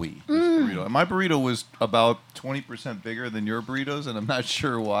pillowy, this burrito. And my burrito was about 20% bigger than your burritos, and I'm not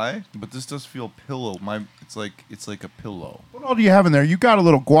sure why, but this does feel pillow. It's like a pillow. What all do you have in there? You got a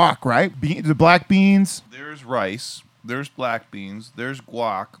little guac, right? The black beans. There's rice. There's black beans. There's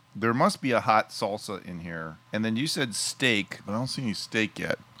guac. There must be a hot salsa in here. And then you said steak, but I don't see any steak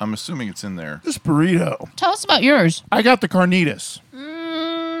yet. I'm assuming it's in there. This burrito. Tell us about yours. I got the carnitas.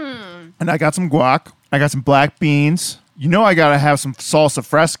 And I got some guac. I got some black beans. You know I got to have some salsa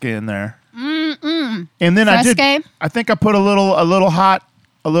fresca in there. And then Fresca? I think I put a little hot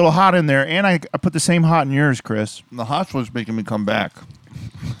in there, and I put the same hot in yours, Chris. The hot one's making me come back.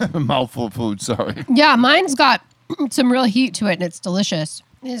 A mouthful of food, sorry. Yeah, mine's got some real heat to it, and it's delicious.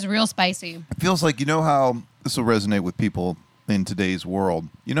 It is real spicy. It feels like, you know how this will resonate with people in today's world.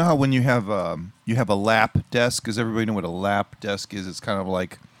 You know how when you have a lap desk? Does everybody know what a lap desk is? It's kind of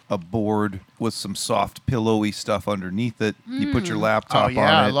like a board with some soft pillowy stuff underneath it. You put your laptop on it.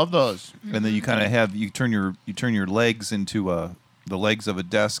 I love those. And then you kind of you turn your legs into the legs of a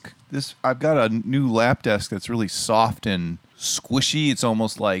desk. I've got a new lap desk that's really soft and squishy. It's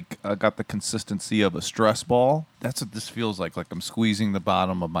almost like got the consistency of a stress ball. That's what this feels like I'm squeezing the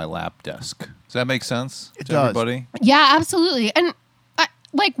bottom of my lap desk. Does that make sense to does. everybody? Yeah, absolutely. And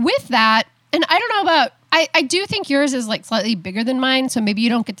like with that, and I don't know about, I do think yours is like slightly bigger than mine, so maybe you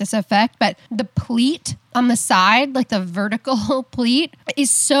don't get this effect, but the pleat on the side, like the vertical pleat, is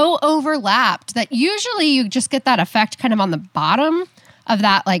so overlapped that usually you just get that effect kind of on the bottom of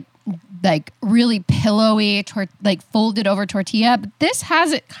that like really pillowy, like folded over tortilla. But this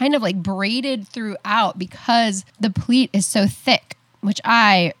has it kind of like braided throughout because the pleat is so thick, which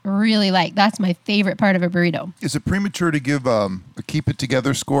I really like. That's my favorite part of a burrito. Is it premature to give a Keep It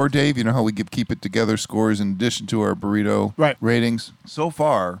Together score, Dave? You know how we give Keep It Together scores in addition to our burrito ratings? So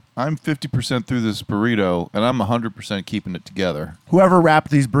far, I'm 50% through this burrito, and I'm 100% keeping it together. Whoever wrapped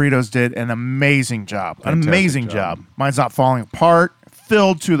these burritos did an amazing job. Fantastic An amazing job. Mine's not falling apart,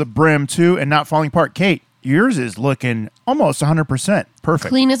 filled to the brim too, and not falling apart. Kate, yours is looking almost 100%. Perfect.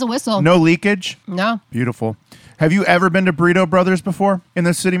 Clean as a whistle. No leakage. No. Beautiful. Have you ever been to Burrito Brothers before in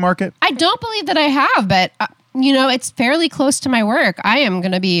the city market? I don't believe that I have, but it's fairly close to my work. I am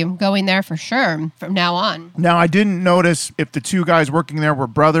going to be going there for sure from now on. Now, I didn't notice if the two guys working there were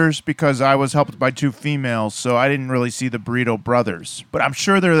brothers because I was helped by two females, so I didn't really see the Burrito Brothers. But I'm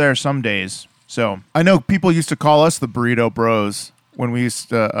sure they're there some days. So I know people used to call us the Burrito Bros when we used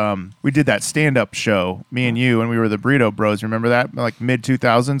to, we did that stand-up show, me and you, and we were the Burrito Bros. Remember that? Like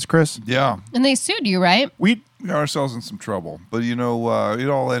mid-2000s, Chris? Yeah. And they sued you, right? We got ourselves in some trouble. But, it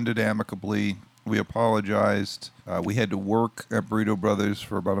all ended amicably. We apologized. We had to work at Burrito Brothers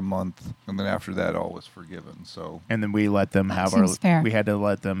for about a month, and then after that, all was forgiven. So, And then we let them have seems fair. we had to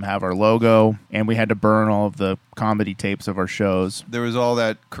let them have our logo, and we had to burn all of the comedy tapes of our shows. there was all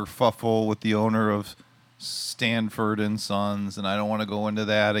that kerfuffle with the owner of Stanford and Sons, and I don't want to go into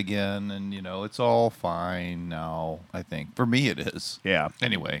that again. And, it's all fine now, I think. For me, it is. Yeah.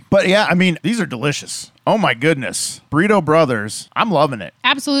 Anyway. But yeah, I mean, these are delicious. Oh my goodness. Burrito Brothers. I'm loving it.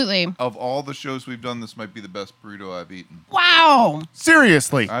 Absolutely. Of all the shows we've done, this might be the best burrito I've eaten. Wow.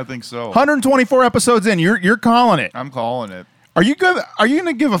 Seriously. I think so. 124 episodes in. You're calling it. I'm calling it. Are you going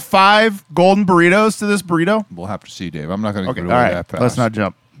to give a 5 golden burritos to this burrito? We'll have to see, Dave. I'm not going to Okay. give All it away right. that fast.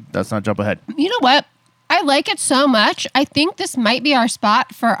 Let's not jump ahead. You know what? I like it so much. I think this might be our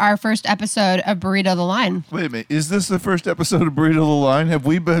spot for our first episode of Burrito the Line. Wait a minute. Is this the first episode of Burrito the Line? Have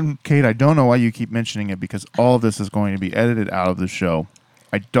we been... Kate, I don't know why you keep mentioning it because all of this is going to be edited out of the show.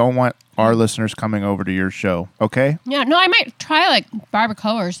 I don't want our listeners coming over to your show. Okay? Yeah, no, I might try like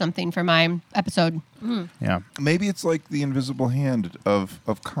barbacoa or something for my episode. Yeah. Maybe it's like the invisible hand of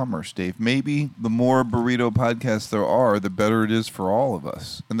commerce, Dave. Maybe the more burrito podcasts there are, the better it is for all of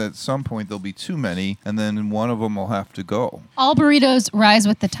us. And at some point, there'll be too many, and then one of them will have to go. All burritos rise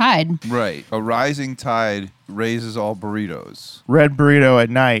with the tide. Right. A rising tide raises all burritos. Red burrito at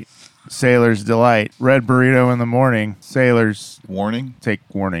night, sailor's delight. Red burrito in the morning, sailors Warning? take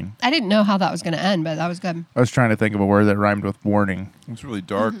warning. I didn't know how that was going to end, but that was good. I was trying to think of a word that rhymed with warning. It's really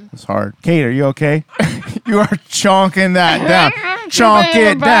dark. It's hard. Kate, are you okay? You are chonking that down. Chonk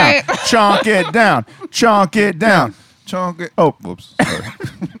it down. Chonk it down. Chonk it down. Chonk it. Oh. Whoops. Sorry.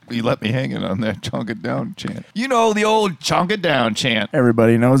 You let me hanging on that chonk it down chant. You know the old chonk it down chant.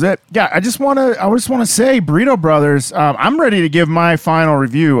 Everybody knows it. Yeah, I just want to say, Burrito Brothers, I'm ready to give my final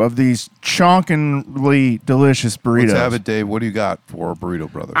review of these chonkingly delicious burritos. Let's have it, Dave. What do you got for Burrito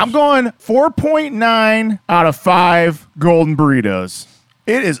Brothers? I'm going 4.9 out of 5 golden burritos.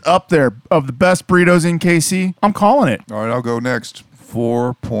 It is up there of the best burritos in KC. I'm calling it. All right, I'll go next.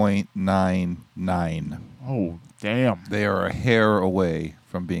 4.99. Oh, damn. They are a hair away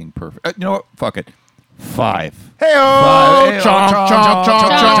from being perfect. You know what? Fuck it. 5. Hey-oh! Hey-oh. Chonk, chonk,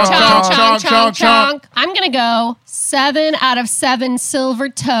 chonk, chonk, chonk, chonk. I'm going to go 7 out of 7 silver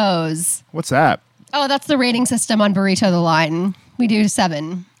toes. What's that? Oh, that's the rating system on Burrito the Line. We do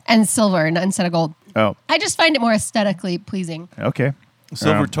 7 and silver instead of gold. Oh, I just find it more aesthetically pleasing. okay.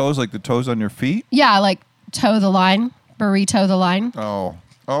 Silver toes, like the toes on your feet? Yeah, like toe the line, burrito the line. Oh.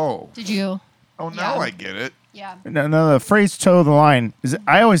 Did you? Oh, now Yeah. I get it. Yeah. No, the phrase toe the line is,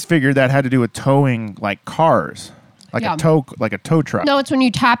 I always figured that had to do with towing like cars. Like Yeah. a tow truck. No, it's when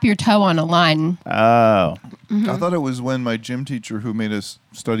you tap your toe on a line. Oh. I thought it was when my gym teacher, who made us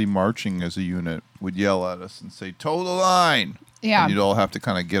study marching as a unit, would yell at us and say, toe the line. Yeah. And you'd all have to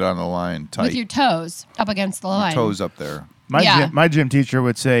kind of get on the line tight. With your toes up against the line. Toes up there. My gym teacher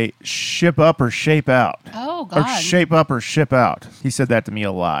would say, ship up or shape out. Oh, Or God. shape up or ship out. He said that to me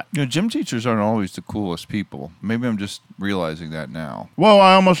a lot. Gym teachers aren't always the coolest people. Maybe I'm just realizing that now. Whoa,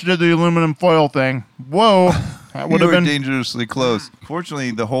 I almost did the aluminum foil thing. Whoa. That would You have were been... dangerously close.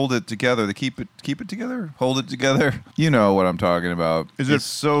 Fortunately, the hold it together, the keep it together, hold it together. You know what I'm talking about. It's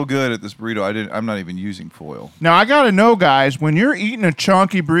so good at this burrito. I'm not even using foil. Now, I got to know, guys, when you're eating a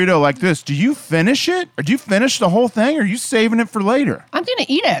chunky burrito like this, do you finish it? Or do you finish the whole thing? Or are you saving it for later? I'm going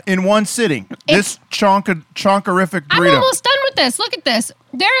to eat it. In one sitting. This chonkerific I'm burrito. almost done with this. Look at this.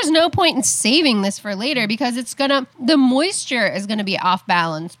 There is no point in saving this for later because the moisture is gonna be off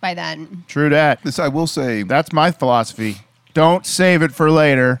balance by then. True that. This I will say. That's my philosophy. Don't save it for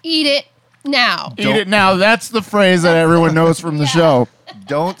later. Eat it now. Eat it now. That's the phrase that everyone knows from the show.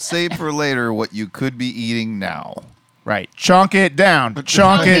 Don't save for later what you could be eating now. Right. Chunk it down.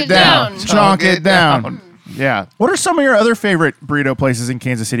 Chunk it down. Chunk it down. Yeah. What are some of your other favorite burrito places in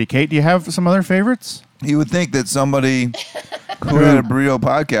Kansas City, Kate? Do you have some other favorites? You would think that somebody who had a burrito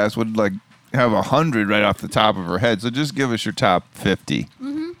podcast would have 100 right off the top of her head. So just give us your top 50.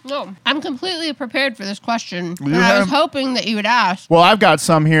 No, I'm completely prepared for this question. You And I was have- hoping that you would ask. Well, I've got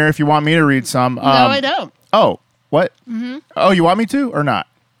some here if you want me to read some. No, I don't. Oh, what? Oh, you want me to or not?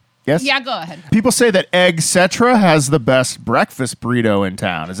 Yes? Yeah, go ahead. People say that Egg Cetra has the best breakfast burrito in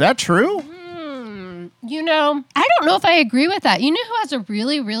town. Is that true? You know, I don't know if I agree with that. You know who has a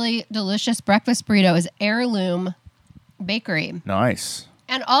really, really delicious breakfast burrito is Heirloom Bakery. Nice.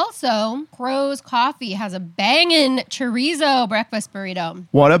 And also, Crow's Coffee has a bangin' chorizo breakfast burrito.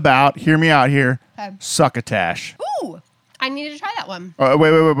 What about, hear me out here, Okay. Succotash? Ooh, I need to try that one.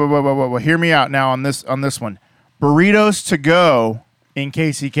 Wait. Hear me out now on this one. Burritos to go in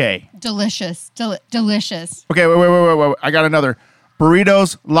KCK. Delicious. Delicious. Okay, wait. I got another.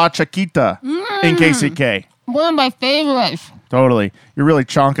 Burritos La Chiquita in KCK. One of my favorites. Totally. You're really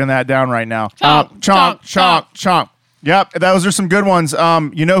chonking that down right now. Chonk, Chonk. Yep, those are some good ones.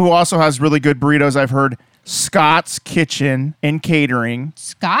 You know who also has really good burritos, I've heard? Scott's Kitchen and Catering.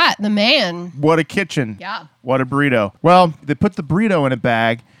 Scott, the man. What a kitchen. Yeah. What a burrito. Well, they put the burrito in a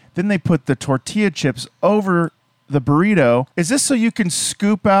bag, then they put the tortilla chips over the burrito. Is this so you can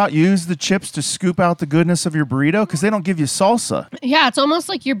use the chips to scoop out the goodness of your burrito? Because they don't give you salsa. Yeah, it's almost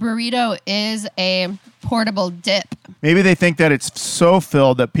like your burrito is a portable dip. Maybe they think that it's so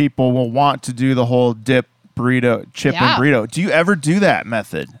filled that people will want to do the whole dip burrito, chip Yeah. and burrito. Do you ever do that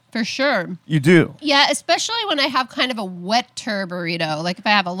method? For sure. You do. Yeah, especially when I have kind of a wetter burrito. Like if I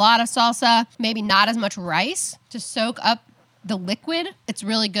have a lot of salsa, maybe not as much rice to soak up the liquid, it's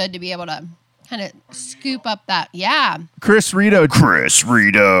really good to be able to kind of scoop up that. Yeah. Chris Rito,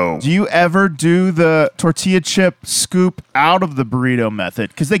 do you ever do the tortilla chip scoop out of the burrito method?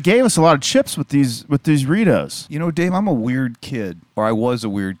 Because they gave us a lot of chips with these Ritos. You know, Dave, I'm a weird kid. Or I was a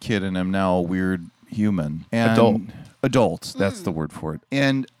weird kid and I'm now a weird human. And Adult, that's the word for it.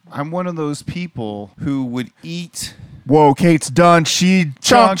 And I'm one of those people who would eat... Whoa, Kate's done. She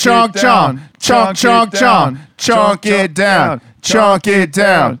chonk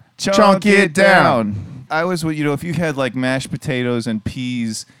it down. I was, if you had like mashed potatoes and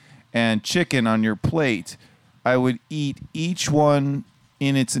peas and chicken on your plate, I would eat each one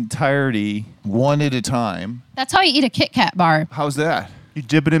in its entirety, one at a time. That's how you eat a Kit Kat bar. How's that? You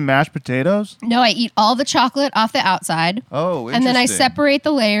dip it in mashed potatoes? No, I eat all the chocolate off the outside. Oh, interesting. And then I separate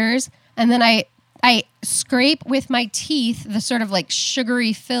the layers, and then I scrape with my teeth the sort of like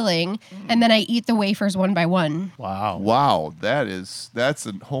sugary filling, and then I eat the wafers one by one. Wow, that's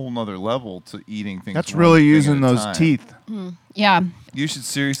a whole nother level to eating things. That's one really thing using at a those time. teeth. Yeah. You should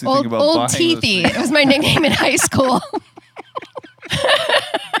seriously think Old about buying Teethy. those It was my nickname in high school.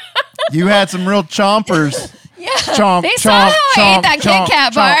 You had some real chompers. Yeah. Chomp, They saw chomp, how I ate that chomp, Kit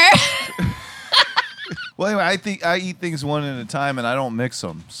Kat chomp. bar. Well, anyway, I think I eat things one at a time, and I don't mix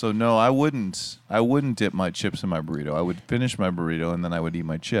them. So no, I wouldn't dip my chips in my burrito. I would finish my burrito, and then I would eat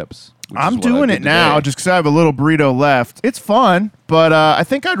my chips. I'm doing it now just because I have a little burrito left. It's fun, but I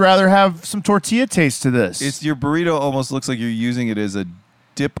think I'd rather have some tortilla taste to this. It's your burrito almost looks like you're using it as a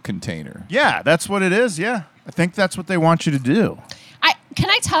dip container. Yeah, that's what it is. Yeah. I think that's what they want you to do. Can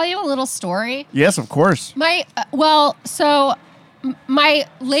I tell you a little story? Yes, of course. My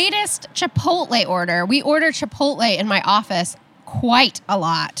latest Chipotle order, we order Chipotle in my office quite a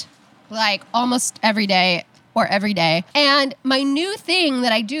lot, like almost every day or every day. And my new thing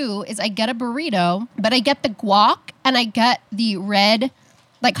that I do is I get a burrito, but I get the guac and I get the red,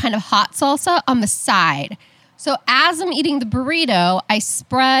 like kind of hot salsa on the side. So as I'm eating the burrito, I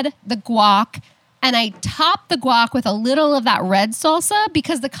spread the guac and I top the guac with a little of that red salsa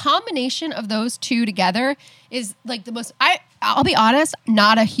because the combination of those two together is like the most. I'll be honest,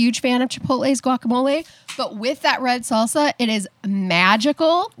 not a huge fan of Chipotle's guacamole, but with that red salsa, it is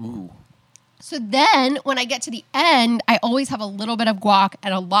magical. Ooh. So then when I get to the end, I always have a little bit of guac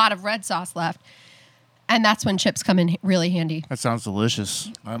and a lot of red sauce left. And that's when chips come in really handy. That sounds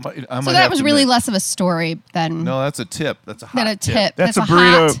delicious. I might So that was really less of a story than No, that's a tip. That's a hot a tip. That's a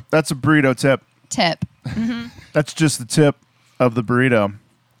hot burrito. That's a burrito tip. tip. That's just the tip of the burrito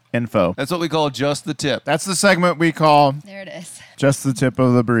info. That's what we call just the tip. That's the segment we call There it is. just the tip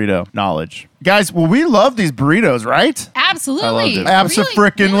of the burrito knowledge. Guys, well, we love these burritos, right? Absolutely. I loved it.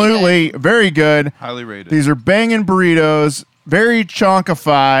 Abso-frickin-lutely. Very good. Highly rated. These are banging burritos, very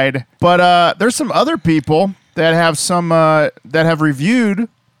chonkified. But there's some other people that have reviewed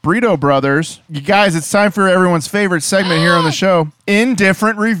Burrito Brothers. You guys, it's time for everyone's favorite segment here on the show.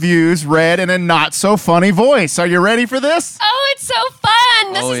 Indifferent reviews read in a not so funny voice. Are you ready for this? Oh, it's so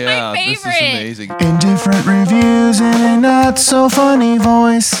fun. This oh is yeah, my favorite. this is amazing. Indifferent reviews in a not so funny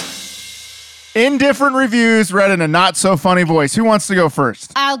voice. Indifferent reviews read in a not so funny voice. Who wants to go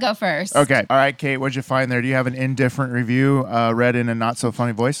first? I'll go first. Okay. All right, Kate, what'd you find there? Do you have an indifferent review read in a not so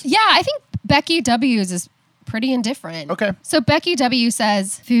funny voice? Yeah, I think Becky W's is pretty indifferent. Okay. So Becky W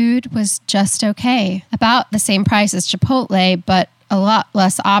says, food was just okay. About the same price as Chipotle, but a lot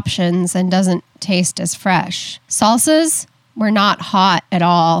less options and doesn't taste as fresh. Salsas were not hot at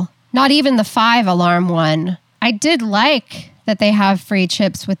all. Not even the 5-alarm one. I did like that they have free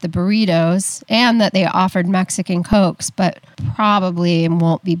chips with the burritos and that they offered Mexican Cokes, but probably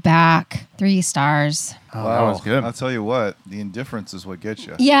won't be back. 3 stars. Oh, that was good. I'll tell you what, the indifference is what gets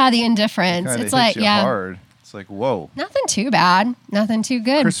you. Yeah, the indifference. Kinda It's hits like, you yeah. hard. It's like, whoa. Nothing too bad. Nothing too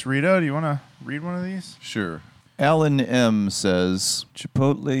good. Chris Rito, do you want to read one of these? Sure. Alan M. says,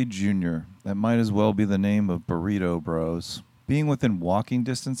 Chipotle Jr. That might as well be the name of Burrito Bros. Being within walking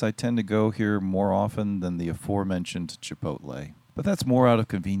distance, I tend to go here more often than the aforementioned Chipotle. But that's more out of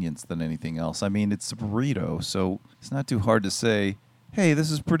convenience than anything else. I mean, it's a burrito, so it's not too hard to say, hey,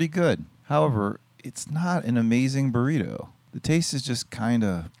 this is pretty good. However, it's not an amazing burrito. The taste is just kind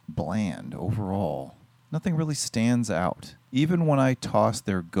of bland overall. Nothing really stands out. Even when I toss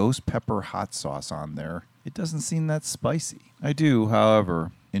their ghost pepper hot sauce on there, it doesn't seem that spicy. I do,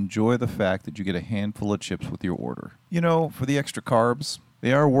 however, enjoy the fact that you get a handful of chips with your order. You know, for the extra carbs,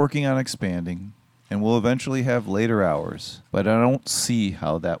 they are working on expanding and will eventually have later hours, but I don't see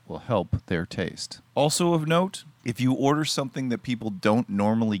how that will help their taste. Also of note, if you order something that people don't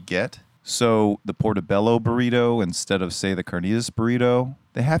normally get, so the portobello burrito instead of, say, the carnitas burrito,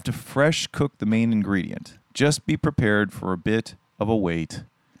 they have to fresh cook the main ingredient. Just be prepared for a bit of a wait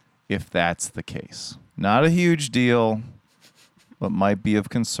if that's the case. Not a huge deal, but might be of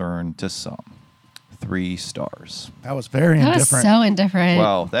concern to some. 3 stars. That was very That was indifferent. so indifferent.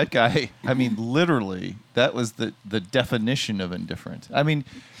 Wow, that guy, I mean, literally, that was the definition of indifferent. I mean,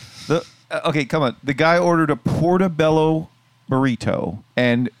 okay, come on. The guy ordered a portobello burrito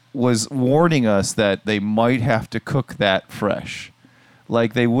and was warning us that they might have to cook that fresh.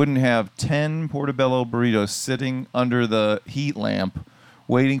 Like they wouldn't have 10 portobello burritos sitting under the heat lamp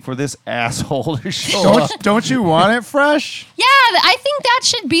waiting for this asshole to show up. Don't you want it fresh? yeah, I think that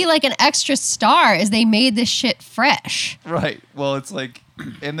should be like an extra star is they made this shit fresh. Right. Well, it's like,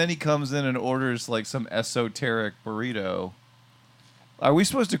 and then he comes in and orders like some esoteric burrito. Are we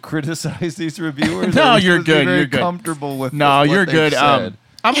supposed to criticize these reviewers? No, Are we you're supposed to be good. very You're good. Comfortable with No, what you're they've good. said?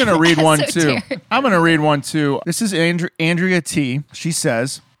 I'm going to read one too. Esoteric. I'm going to read one too. This is Andrea T. She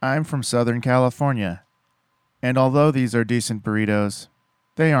says, I'm from Southern California, and although these are decent burritos,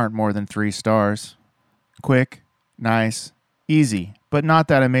 they aren't more than 3 stars. Quick, nice, easy, but not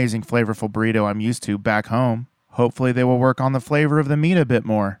that amazing flavorful burrito I'm used to back home. Hopefully they will work on the flavor of the meat a bit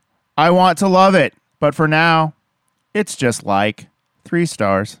more. I want to love it, but for now, it's just like 3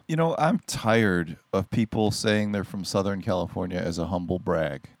 stars. You know, I'm tired of people saying they're from Southern California as a humble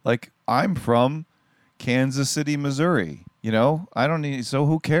brag. Like, I'm from Kansas City, Missouri. You know, I don't need, so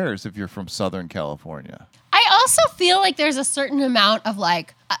who cares if you're from Southern California? I also feel like there's a certain amount of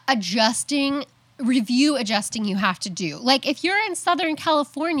like review adjusting you have to do. Like if you're in Southern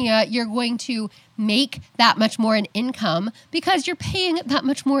California, you're going to make that much more in income because you're paying that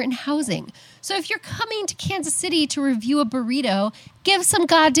much more in housing. So if you're coming to Kansas City to review a burrito, give some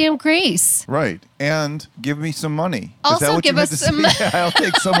goddamn grace. Right. And give me some money. Also give us some- Yeah, I'll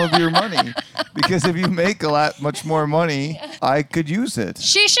take some of your money. Because if you make much more money, I could use it.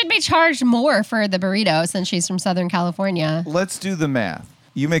 She should be charged more for the burrito since she's from Southern California. Let's do the math.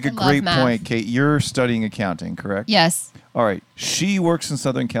 You make a love great math. point, Kate. You're studying accounting, correct? Yes. All right. She works in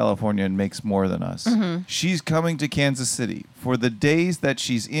Southern California and makes more than us. She's coming to Kansas City. For the days that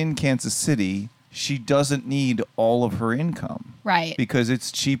she's in Kansas City, she doesn't need all of her income. Right. Because it's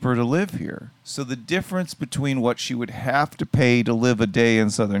cheaper to live here. So the difference between what she would have to pay to live a day in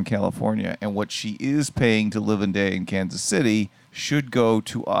Southern California and what she is paying to live a day in Kansas City should go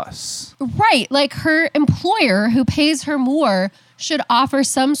to us. Right. Like her employer who pays her more should offer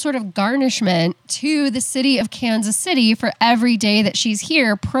some sort of garnishment to the city of Kansas City for every day that she's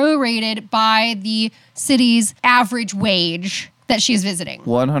here, prorated by the city's average wage that she's visiting.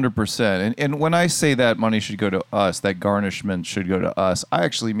 100%. And when I say that money should go to us, that garnishment should go to us, I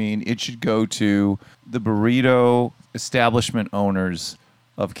actually mean it should go to the burrito establishment owners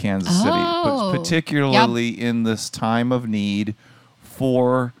of Kansas City, but particularly in this time of need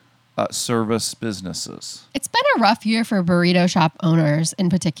for service businesses. It's been a rough year for burrito shop owners in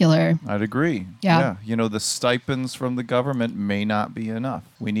particular. I'd agree. Yeah. You know, the stipends from the government may not be enough.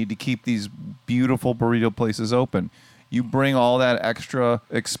 We need to keep these beautiful burrito places open. You bring all that extra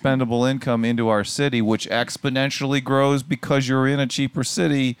expendable income into our city, which exponentially grows because you're in a cheaper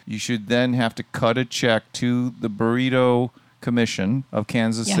city. You should then have to cut a check to the Burrito Commission of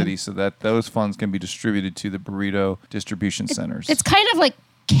Kansas City so that those funds can be distributed to the burrito distribution centers. It's kind of like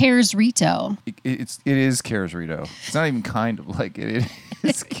CARES Rito. It is CARES Rito. It's not even kind of like it.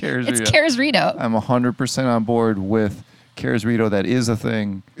 It's CARES Rito. It's CARES Rito. I'm 100% on board with CARES Rito. That is a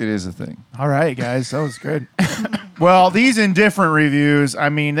thing. It is a thing. All right, guys, that was good. Well, these indifferent reviews, I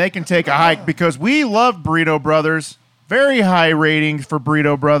mean, they can take a hike because we love Burrito Brothers. Very high ratings for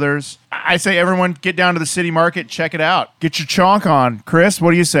Burrito Brothers. I say everyone get down to the city market, check it out. Get your chonk on. Chris,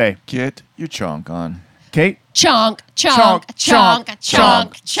 what do you say? Get your chonk on. Kate? Chonk, chonk, chonk,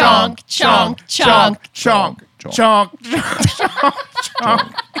 chonk, chonk, chonk, chonk, chonk, chonk, chonk,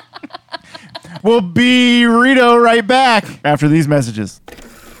 chonk. We'll be Rito right back after these messages.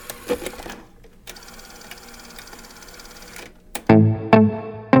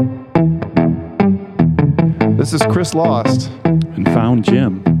 This is Chris Lost. And Found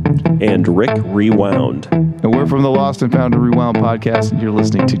Jim. And Rick Rewound. And we're from the Lost and Found and Rewound podcast, and you're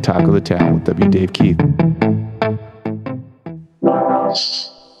listening to Taco the Town with W. Dave Keith.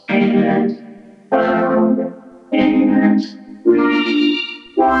 Lost and found and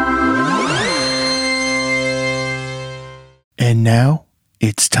And now,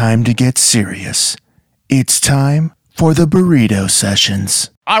 it's time to get serious. It's time for the Burrito Sessions.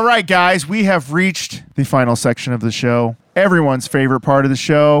 All right, guys, we have reached the final section of the show. Everyone's favorite part of the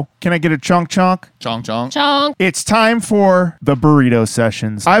show. Can I get a chonk chonk? Chonk chonk. chonk. It's time for the Burrito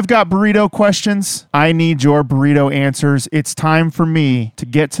Sessions. I've got burrito questions. I need your burrito answers. It's time for me to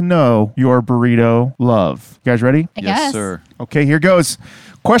get to know your burrito love. You guys ready? I Yes, guess. sir. Okay, here goes.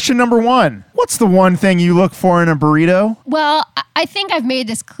 Question number 1. What's the one thing you look for in a burrito? Well, I think I've made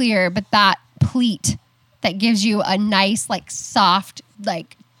this clear, but that pleat that gives you a nice, like, soft,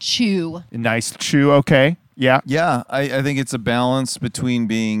 like, chew. A nice chew, okay. Yeah. Yeah, I think it's a balance between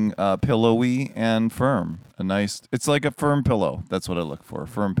being pillowy and firm. It's like a firm pillow. That's what I look for, a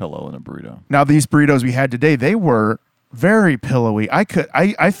firm pillow in a burrito. Now, these burritos we had today, they were very pillowy.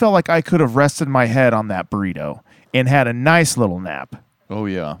 I felt like I could have rested my head on that burrito and had a nice little nap. Oh,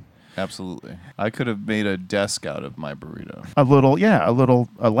 yeah, absolutely. I could have made a desk out of my burrito. A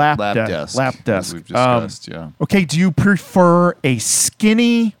lap desk. Lap as desk. we've discussed, yeah. Okay, do you prefer a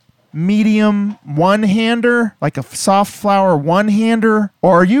skinny, medium one-hander, like a soft flour one-hander?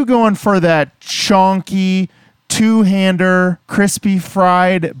 Or are you going for that chonky, two-hander, crispy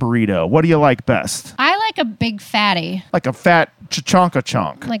fried burrito? What do you like best? I like a big fatty, Like a fat chonka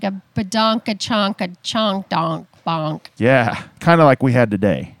chonk. like a badonka chonka chonk donk bonk. Yeah, kind of like we had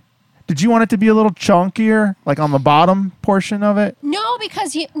today. Did you want it to be a little chunkier, like on the bottom portion of it? No,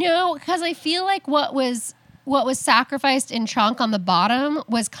 because because I feel like what was sacrificed in chunk on the bottom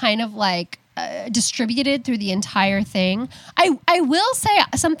was kind of like distributed through the entire thing. I will say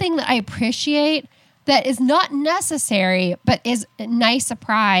something that I appreciate that is not necessary but is a nice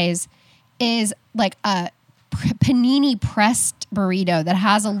surprise is like a panini pressed burrito that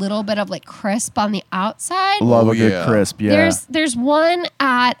has a little bit of like crisp on the outside. Love Oh, a good yeah. crisp, yeah. There's one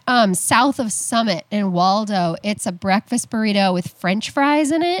at south of Summit in Waldo. It's a breakfast burrito with French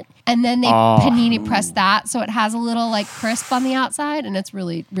fries in it, and then they panini press that, so it has a little like crisp on the outside, and it's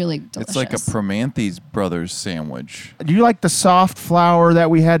really really delicious. It's like a Promanthes Brothers sandwich. Do you like the soft flour that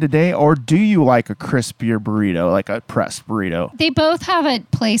we had today, or do you like a crispier burrito, like a pressed burrito? They both have a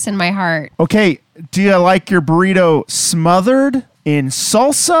place in my heart. Okay, do you like your burrito smothered in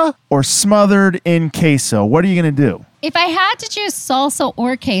salsa or smothered in queso? What are you going to do? If I had to choose salsa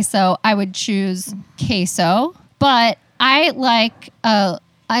or queso, I would choose queso, but I like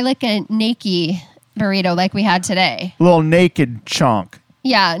a naked burrito like we had today. Little naked chunk.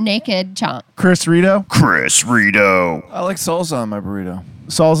 Yeah, naked chunk. Chris Rito? Chris Rito. I like salsa on my burrito.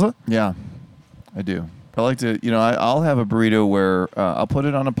 Salsa? Yeah, I do. I like to, I'll have a burrito where I'll put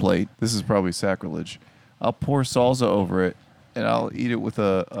it on a plate. This is probably sacrilege. I'll pour salsa over it, and I'll eat it with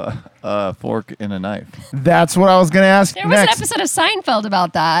a fork and a knife. That's what I was going to ask There was next. an episode of Seinfeld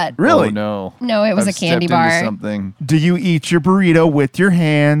about that. Really? Oh, no. No, it was I've a candy stepped into bar. something. Do you eat your burrito with your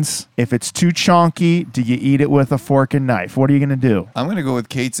hands? If it's too chunky, do you eat it with a fork and knife? What are you going to do? I'm going to go with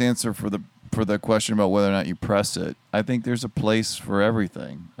Kate's answer for the question about whether or not you press it. I think there's a place for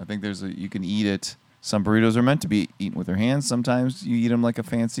everything. I think you can eat it. Some burritos are meant to be eaten with your hands. Sometimes you eat them like a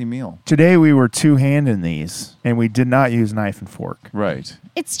fancy meal. Today we were two-handing these, and we did not use knife and fork. Right.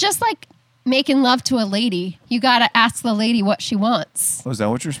 It's just like making love to a lady. You got to ask the lady what she wants. Oh, is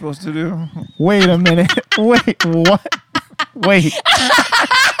that what you're supposed to do? Wait a minute. Wait, what? Wait.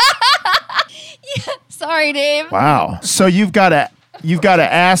 Sorry, Dave. Wow. So you've got to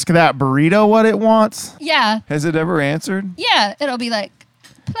ask that burrito what it wants? Yeah. Has it ever answered? Yeah. It'll be like,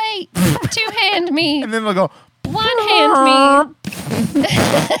 plate, two-hand me, And then they'll go, one-hand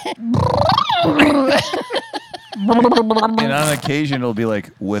me. And on occasion, it'll be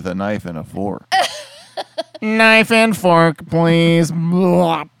like with a knife and a fork. knife and fork, please.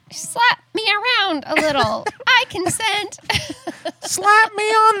 Slap me around a little. I consent. Slap me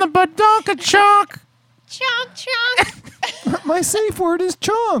on the badonka chalk. Chunk, chunk. My safe word is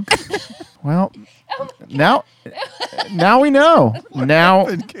chunk. Well, now we know.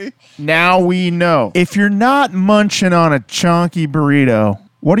 Now we know. If you're not munching on a chunky burrito,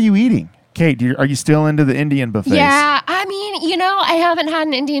 what are you eating? Kate, are you still into the Indian buffets? Yeah, I mean, I haven't had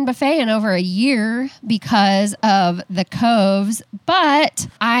an Indian buffet in over a year because of the coves, but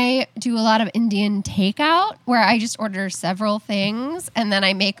I do a lot of Indian takeout where I just order several things and then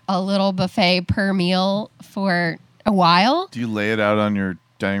I make a little buffet per meal for a while. Do you lay it out on your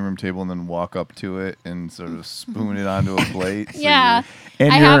dining room table and then walk up to it and sort of spoon it onto a plate? Yeah.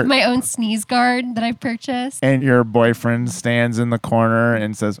 And I have my own sneeze guard that I've purchased. And your boyfriend stands in the corner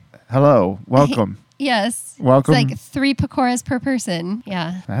and says, "Hello, welcome." Yes. Welcome. It's like 3 pakoras per person.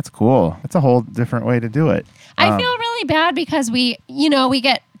 Yeah. That's cool. That's a whole different way to do it. I feel really bad because we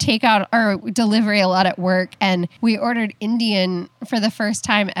get takeout or delivery a lot at work, and we ordered Indian for the first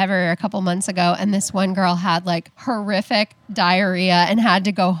time ever a couple months ago, and this one girl had like horrific diarrhea and had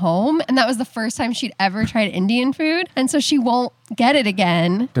to go home, and that was the first time she'd ever tried Indian food, and so she won't get it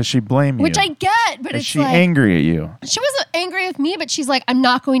again. Does she blame you? Which I get, but Is it's she like angry at you? she wasn't angry with me, but she's like, I'm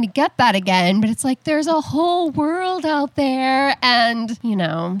not going to get that again. But it's like there's a whole world out there, and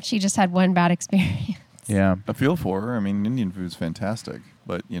she just had one bad experience. Yeah. I feel for her. I mean, Indian food's fantastic,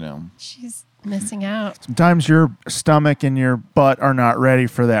 but She's missing out. Sometimes your stomach and your butt are not ready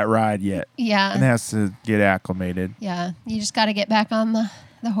for that ride yet. Yeah. And it has to get acclimated. Yeah. You just got to get back on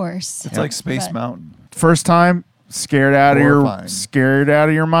the horse. it's like Space But- Mountain. First time, scared out of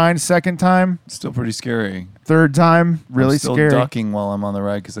Horrifying. your mind. Second time, It's still pretty scary. third time, really I'm still scary. ducking while I'm on the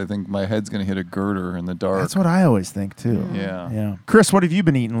ride because I think my head's going to hit a girder in the dark. That's what I always think too. Yeah. Yeah. Chris, what have you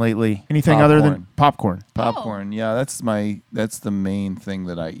been eating lately? Anything other than popcorn? Popcorn. Yeah, that's the main thing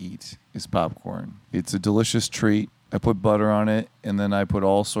that I eat is popcorn. It's a delicious treat. I put butter on it, and then I put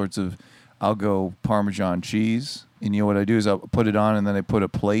I'll go Parmesan cheese. And what I do is I'll put it on, and then I put a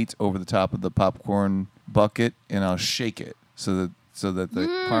plate over the top of the popcorn bucket, and I'll shake it so that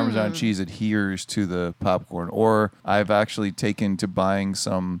the Parmesan cheese adheres to the popcorn. Or I've actually taken to buying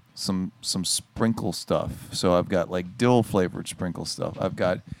some sprinkle stuff. So I've got like dill flavored sprinkle stuff. I've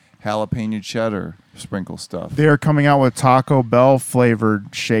got jalapeno cheddar sprinkle stuff. They're coming out with Taco Bell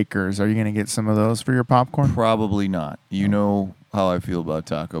flavored shakers. Are you going to get some of those for your popcorn? Probably not. You know how I feel about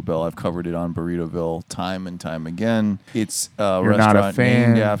Taco Bell. I've covered it on Burritoville time and time again. It's a You're not a restaurant fan.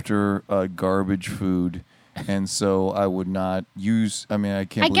 named after garbage food. And so I would not use. I mean, I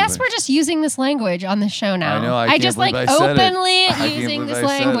can't. I guess we're just using this language on this show now. I know, I can't just like believe I said it. openly I can't using believe this I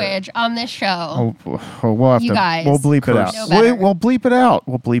said it. language on this show. We'll have You to. guys We'll bleep it out. know better. We'll bleep it out.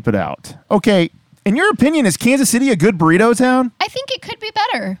 We'll bleep it out. Okay. In your opinion, is Kansas City a good burrito town? I think it could be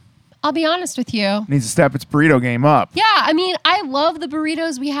better. I'll be honest with you. Needs to step its burrito game up. Yeah, I mean, I love the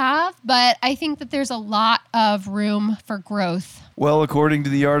burritos we have, but I think that there's a lot of room for growth. Well, according to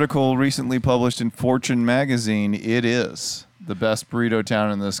the article recently published in Fortune magazine, it is the best burrito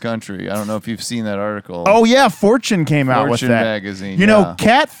town in this country. I don't know if you've seen that article. Oh yeah, Fortune came out with Fortune that magazine, You yeah. know,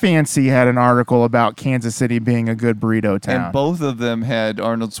 Cat Fancy had an article about Kansas City being a good burrito town. And both of them had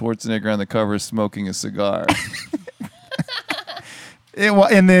Arnold Schwarzenegger on the cover smoking a cigar.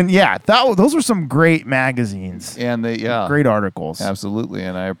 And then, those were some great magazines. And Great articles. Absolutely,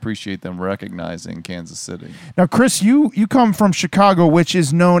 and I appreciate them recognizing Kansas City. Now, Chris, you come from Chicago, which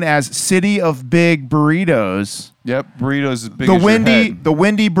is known as City of Big Burritos. Yep, burritos as big as your head. The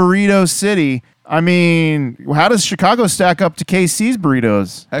windy burrito city. I mean, how does Chicago stack up to KC's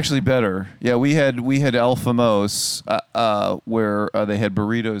burritos? Actually, better. Yeah, we had El Famos, where they had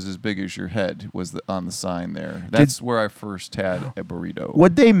burritos as big as your head was on the sign there. That's where I first had a burrito.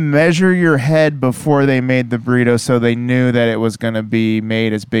 Would they measure your head before they made the burrito so they knew that it was going to be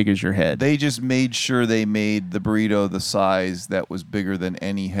made as big as your head? They just made sure they made the burrito the size that was bigger than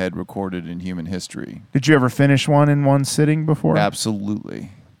any head recorded in human history. Did you ever finish one in one sitting before?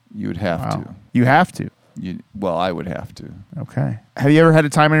 Absolutely. You would have to. You have to. Well, I would have to. Okay. Have you ever had a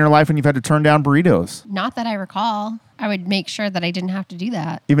time in your life when you've had to turn down burritos? Not that I recall. I would make sure that I didn't have to do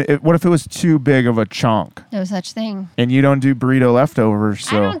that. What if it was too big of a chunk? No such thing. And you don't do burrito leftovers,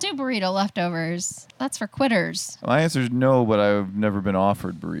 so... I don't do burrito leftovers. That's for quitters. My answer is no, but I've never been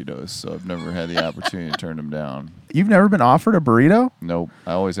offered burritos, so I've never had the opportunity to turn them down. You've never been offered a burrito? Nope.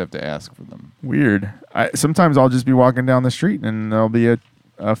 I always have to ask for them. Weird. Sometimes I'll just be walking down the street and there'll be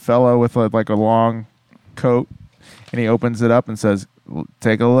a fellow with a long coat, and he opens it up and says,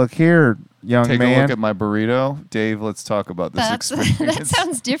 "Take a look here, young man." Take a look at my burrito. Dave, let's talk about this experience. That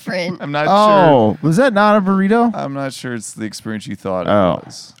sounds different. I'm not sure. Oh, was that not a burrito? I'm not sure it's the experience you thought it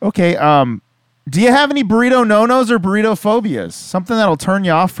was. Okay. Do you have any burrito no-nos or burrito phobias? Something that'll turn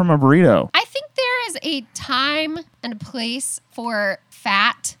you off from a burrito? I think there is a time and a place for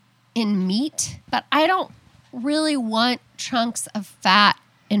fat in meat, but I don't really want chunks of fat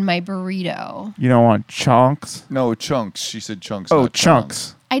in my burrito. You don't want chunks? No, chunks. She said chunks. Oh, not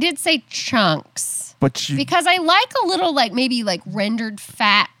chunks. I did say chunks. But because I like a little maybe rendered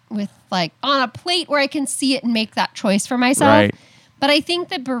fat with on a plate where I can see it and make that choice for myself. Right. But I think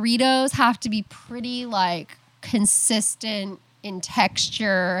that burritos have to be pretty consistent in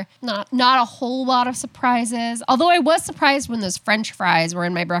texture, not a whole lot of surprises. Although I was surprised when those French fries were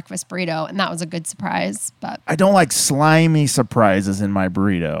in my breakfast burrito, and that was a good surprise. But I don't like slimy surprises in my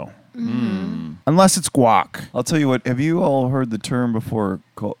burrito. Unless it's guac. I'll tell you what. Have you all heard the term before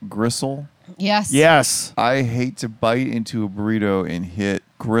called gristle? Yes. Yes. I hate to bite into a burrito and hit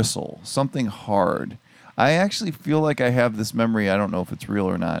gristle, something hard. I actually feel like I have this memory, I don't know if it's real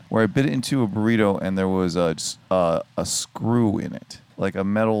or not, where I bit into a burrito and there was a screw in it, like a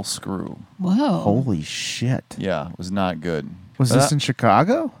metal screw. Whoa. Holy shit. Yeah, it was not good. Was this in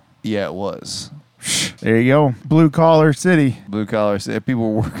Chicago? Yeah, it was. There you go. Blue collar city. Blue collar city.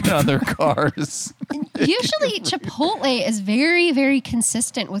 People were working on their cars. Usually Chipotle is very, very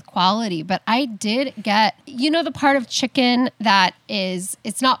consistent with quality, but I did get, the part of chicken that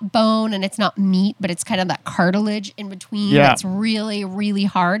it's not bone and it's not meat, but it's kind of that cartilage in between that's really, really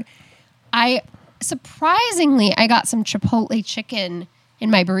hard. Surprisingly, I got some Chipotle chicken in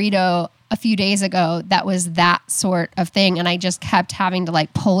my burrito a few days ago that was that sort of thing, and I just kept having to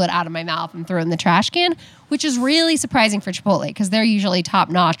pull it out of my mouth and throw it in the trash can, which is really surprising for Chipotle because they're usually top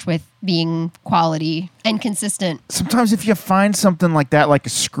notch with being quality and consistent. Sometimes if you find something like that, like a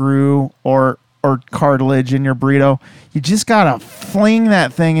screw or cartilage in your burrito, you just gotta fling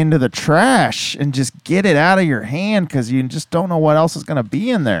that thing into the trash and just get it out of your hand because you just don't know what else is gonna be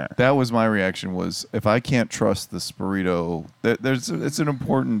in there. That was my reaction. Was if I can't trust this burrito, it's an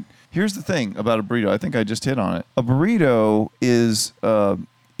important. Here's the thing about a burrito. I think I just hit on it. A burrito is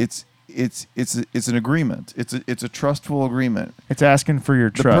it's an agreement. It's a trustful agreement. It's asking for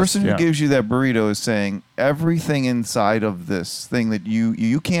your trust. The person who gives you that burrito is saying everything inside of this thing that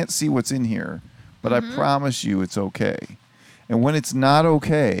you can't see what's in here, but I promise you it's okay. And when it's not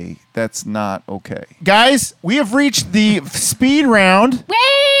okay, that's not okay. Guys, we have reached the speed round.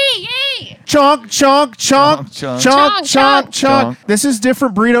 Yay! Chunk, chunk, chunk, Chunk, chunk, chunk. chunk, chunk. Chunk. This is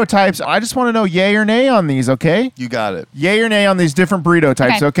different burrito types. I just want to know yay or nay on these, okay? You got it. Yay or nay on these different burrito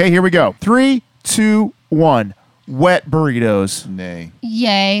types, okay? Here we go. 3, 2, 1. Wet burritos. Nay.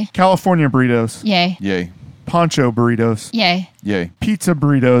 Yay. California burritos. Yay. Yay. Poncho burritos. Yay. Yay. Pizza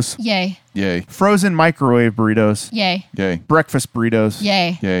burritos. Yay. Yay. Frozen microwave burritos. Yay. Yay. Breakfast burritos.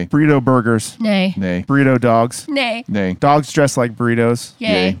 Yay. Yay. Burrito burgers. Nay. Nay. Burrito dogs. Nay. Nay. Dogs dressed like burritos.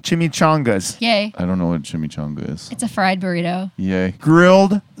 Yay. Chimichangas. Yay. I don't know what chimichanga is. It's a fried burrito. Yay.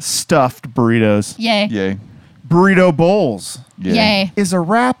 Grilled stuffed burritos. Yay. Yay. Burrito bowls. Yay. Is a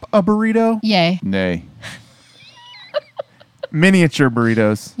wrap a burrito? Yay. Nay. Miniature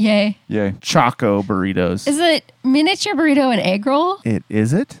burritos. Yay. Yay. Choco burritos. Is it miniature burrito an egg roll?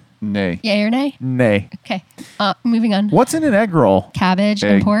 Is it? Nay. Yay or nay? Nay. Okay. Moving on. What's in an egg roll? Cabbage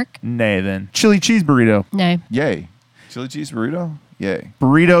Egg. and pork? Nay then. Chili cheese burrito. Nay. Yay. Chili cheese burrito? Yay.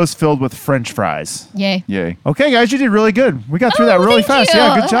 Burritos filled with French fries. Yay. Yay. Okay, guys, you did really good. We got through that really Thank fast. you.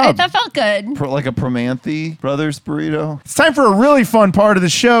 Yeah, good job. That felt good. Like a Promanthi Brothers burrito. It's time for a really fun part of the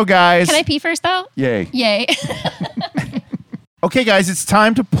show, guys. Can I pee first, though? Yay. Yay. Okay, guys, it's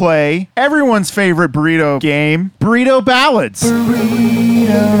time to play everyone's favorite burrito game, Burrito Ballads.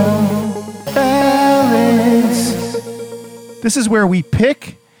 Burrito Ballads. This is where we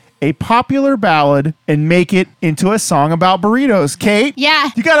pick a popular ballad and make it into a song about burritos. Kate? Yeah.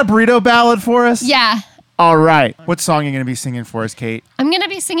 You got a burrito ballad for us? Yeah. All right. What song are you going to be singing for us, Kate? I'm going to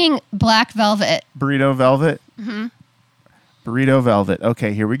be singing Black Velvet. Burrito Velvet? Mm-hmm. Burrito Velvet.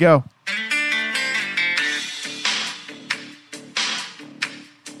 Okay, here we go.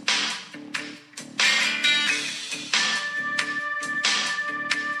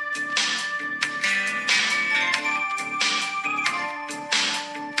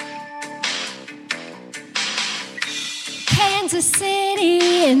 Kansas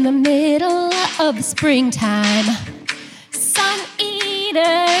City in the middle of the springtime. Sun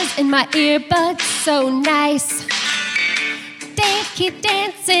eaters in my earbuds, so nice. They keep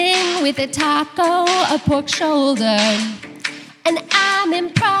dancing with a taco, a pork shoulder. And I'm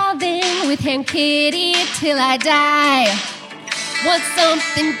improving with Ham Kitty till I die. Want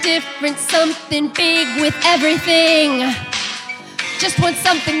something different, something big with everything. Just want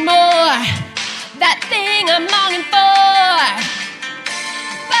something more. That thing I'm longing for.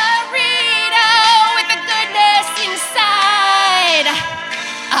 Burrito with the goodness inside.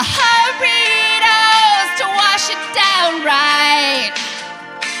 A burritos to wash it down right.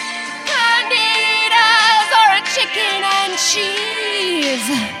 Carnitas or a chicken and cheese.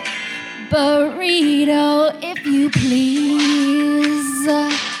 Burrito, if you please.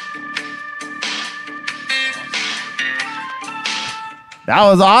 That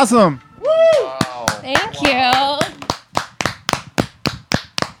was awesome. Thank you.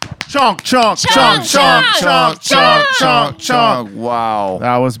 Chonk, chonk, Chonk, chonk, chonk, chonk, chonk, chonk. Wow.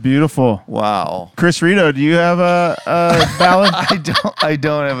 That was beautiful. Wow. Chris Rito, do you have a ballad? I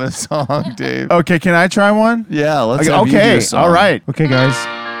don't have a song, Dave. Okay, can I try one? Yeah, let's have you do Okay, a song. all right. Okay, guys.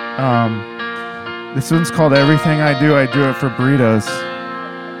 This one's called Everything I Do It for Burritos.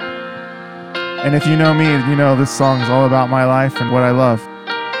 And if you know me, you know this song is all about my life and what I love.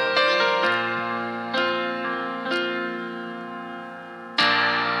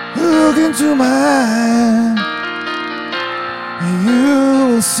 Look into my eyes, and you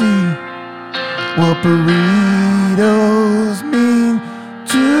will see what burritos mean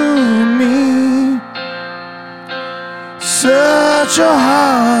to me. Such a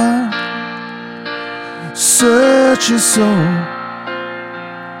heart, such a soul.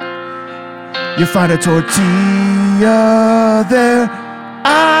 You find a tortilla there,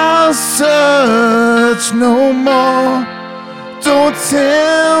 I'll search no more. Don't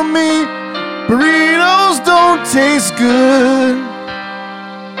tell me burritos don't taste good.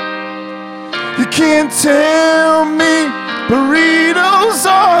 You can't tell me burritos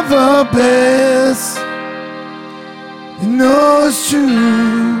are the best. You know it's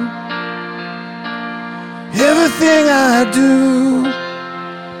true. Everything I do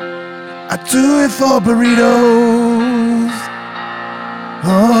it for burritos.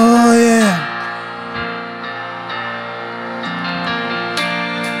 Oh yeah.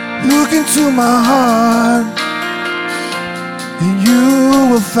 Look into my heart, and you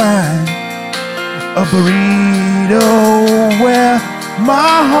will find a burrito where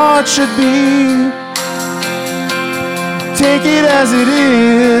my heart should be. Take it as it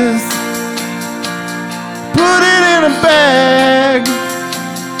is, put it in a bag,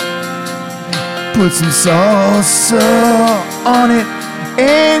 put some salsa on it,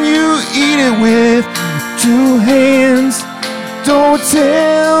 and you eat it with 2 hands. Don't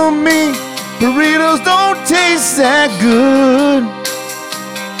tell me burritos don't taste that good.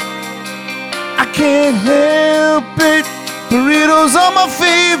 I can't help it, burritos are my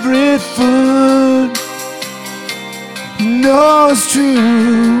favorite food. No, it's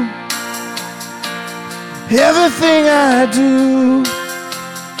true. Everything I do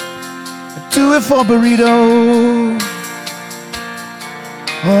it for burritos.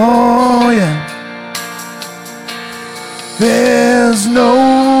 Oh yeah. There's no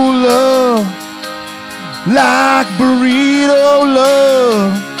love like burrito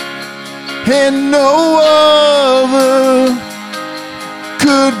love, and no other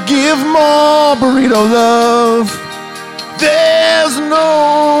could give more burrito love. There's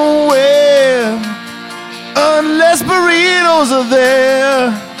nowhere unless burritos are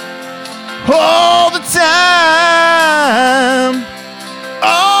there all the time,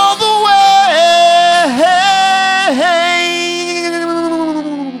 all the way.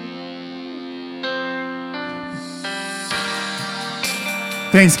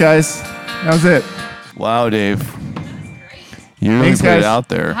 Thanks, guys. That was it. Wow, Dave. You really Thanks, put it guys. out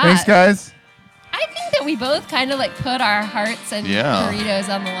there. Yeah. Thanks, guys. I think that we both kind of like put our hearts and Yeah.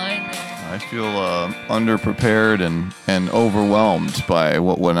 burritos on the line there. I feel underprepared and overwhelmed by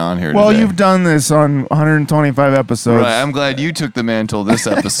what went on here Well, today. you've done this on 125 episodes. Right, I'm glad you took the mantle this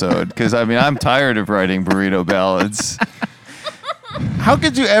episode because I'm tired of writing burrito ballads. How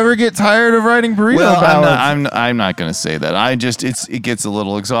could you ever get tired of writing burrito Well, ballads? I'm not going to say that. It gets a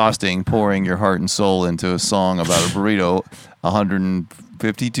little exhausting pouring your heart and soul into a song about a burrito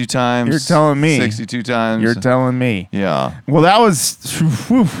 152 times. You're telling me. 62 times. You're telling me. Yeah. Well, that was.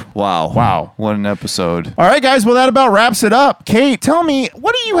 Whew. Wow. Wow. What an episode. All right, guys. Well, that about wraps it up. Kate, tell me,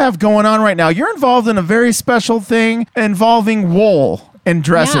 what do you have going on right now? You're involved in a very special thing involving wool and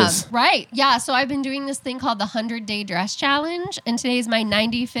dresses. Yeah, right. Yeah. So I've been doing this thing called the 100-Day Dress Challenge, and today is my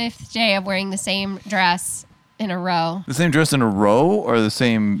 95th day of wearing the same dress in a row. The same dress in a row or the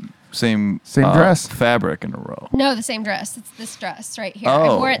same dress? fabric in a row? No, the same dress. It's this dress right here.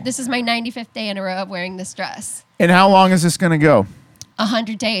 Oh. This is my 95th day in a row of wearing this dress. And how long is this going to go?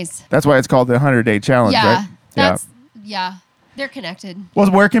 100 days. That's why it's called the 100-Day challenge, Yeah. right? Yeah. They're connected. Well,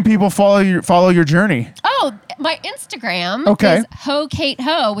 where can people follow your journey? Oh, my Instagram Okay. is Ho Kate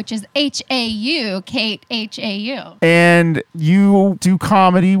Ho, which is H-A-U, Kate H-A-U. And you do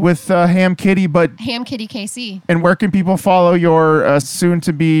comedy with Ham Kitty, but Ham Kitty KC. and where can people follow your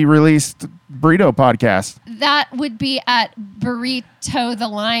soon-to-be released burrito podcast? That would be at Burrito the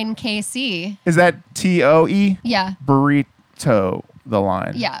Line KC. Is that TOE? Yeah. Burrito the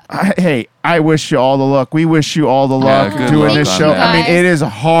line. Yeah. Hey, I wish you all the luck. We wish you all the luck good doing luck this on show. that. I mean, it is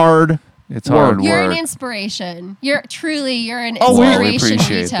hard. It's hard work. You're an work. inspiration. You're an Oh, we inspiration.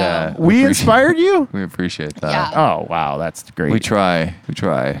 appreciate Rito. that. We inspired you? We appreciate that. Yeah. Oh, wow. That's great. We try.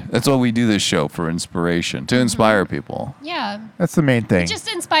 That's why we do this show, for inspiration, to inspire people. Yeah. That's the main thing. It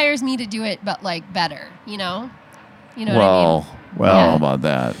just inspires me to do it, but like better, you know? You know Well, what I mean? how about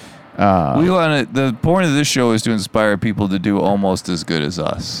that? We want the point of this show is to inspire people to do almost as good as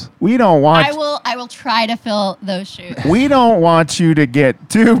us. We don't want I will try to fill those shoes. we don't want you to get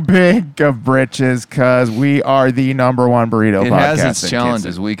too big of britches because we are the number one burrito It podcast. has in its challenges.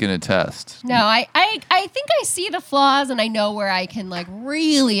 Kansas. We can attest. No, I think I see the flaws and I know where I can like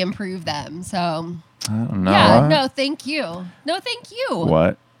really improve them. So I don't know. yeah, no, thank you. No, thank you.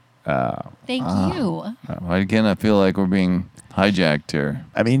 What? Thank you. Again, I feel like we're being hijacked here.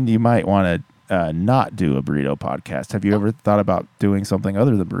 I mean, you might want to not do a burrito podcast. Have you ever thought about doing something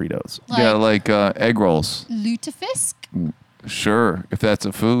other than burritos? Yeah, like egg rolls. lutefisk. Sure. If that's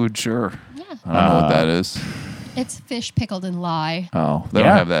a food, sure. Yeah, I don't know what that is. it's fish pickled in lye. Oh, they Yeah.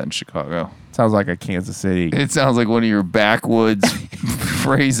 don't have that in Chicago. Sounds like a Kansas City. It sounds like one of your backwoods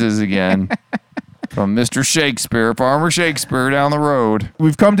phrases again. From Mr. Shakespeare, Farmer Shakespeare down the road.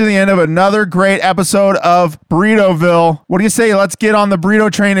 We've come to the end of another great episode of Burritoville. What do you say? Let's get on the burrito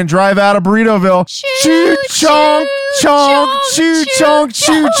train and drive out of Burritoville. Choo chonk chonk choo chonk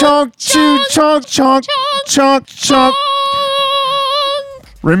choo chonk choo chonk chonk chonk chonk.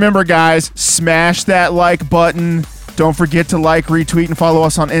 Remember, guys, smash that like button. Don't forget to like, retweet, and follow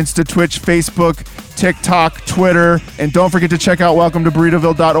us on Insta, Twitch, Facebook, TikTok, Twitter, and don't forget to check out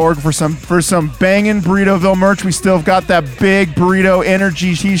welcome-to-burritoville.org for some banging Burritoville merch. We still have got that big Burrito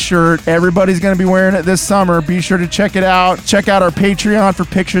Energy t-shirt. Everybody's going to be wearing it this summer. Be sure to check it out. Check out our Patreon for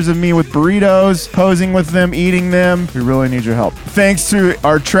pictures of me with burritos, posing with them, eating them. We really need your help. Thanks to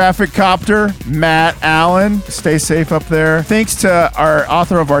our traffic copter, Matt Allen. Stay safe up there. Thanks to our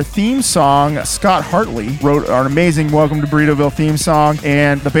author of our theme song, Scott Hartley, wrote our amazing Welcome to Burritoville theme song,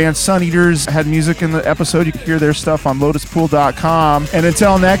 and the band Sun Eaters had music in the episode. You can hear their stuff on lotuspool.com. And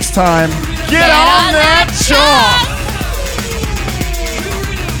until next time, get on that chalk!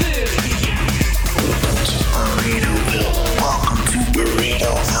 Welcome to Burritoville. Welcome to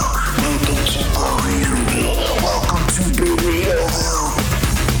Burritoville. Welcome to Burritoville. Welcome to Burritoville.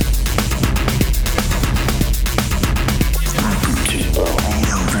 Welcome to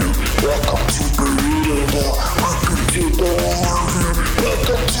Burritoville. Welcome to Burritoville.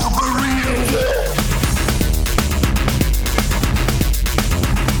 Welcome to Burritoville.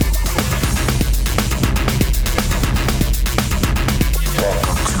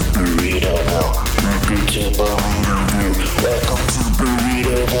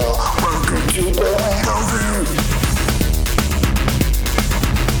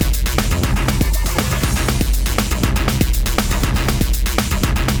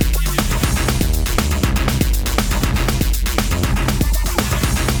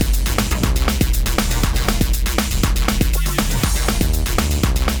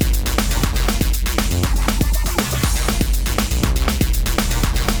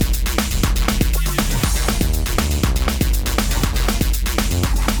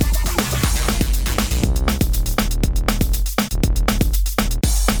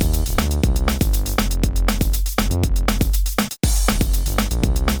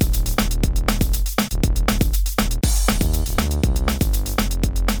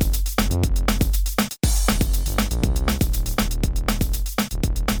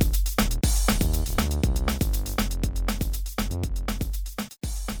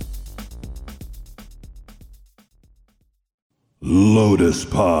 Lotus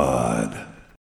Pod.